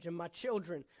marriage and my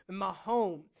children and my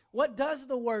home? What does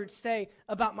the word say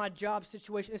about my job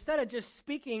situation? Instead of just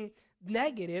speaking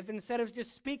negative, instead of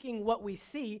just speaking what we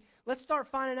see, let's start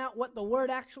finding out what the word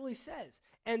actually says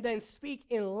and then speak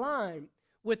in line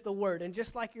with the word. And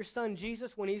just like your Son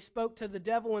Jesus, when he spoke to the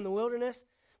devil in the wilderness,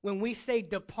 when we say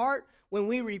depart, when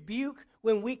we rebuke,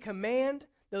 when we command,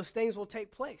 those things will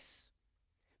take place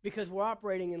because we're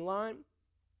operating in line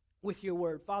with your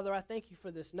word. Father, I thank you for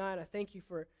this night. I thank you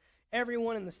for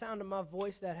everyone in the sound of my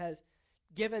voice that has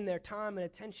given their time and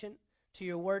attention to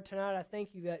your word tonight. I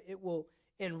thank you that it will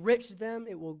enrich them,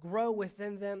 it will grow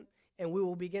within them, and we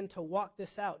will begin to walk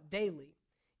this out daily.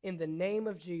 In the name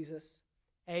of Jesus,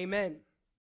 amen.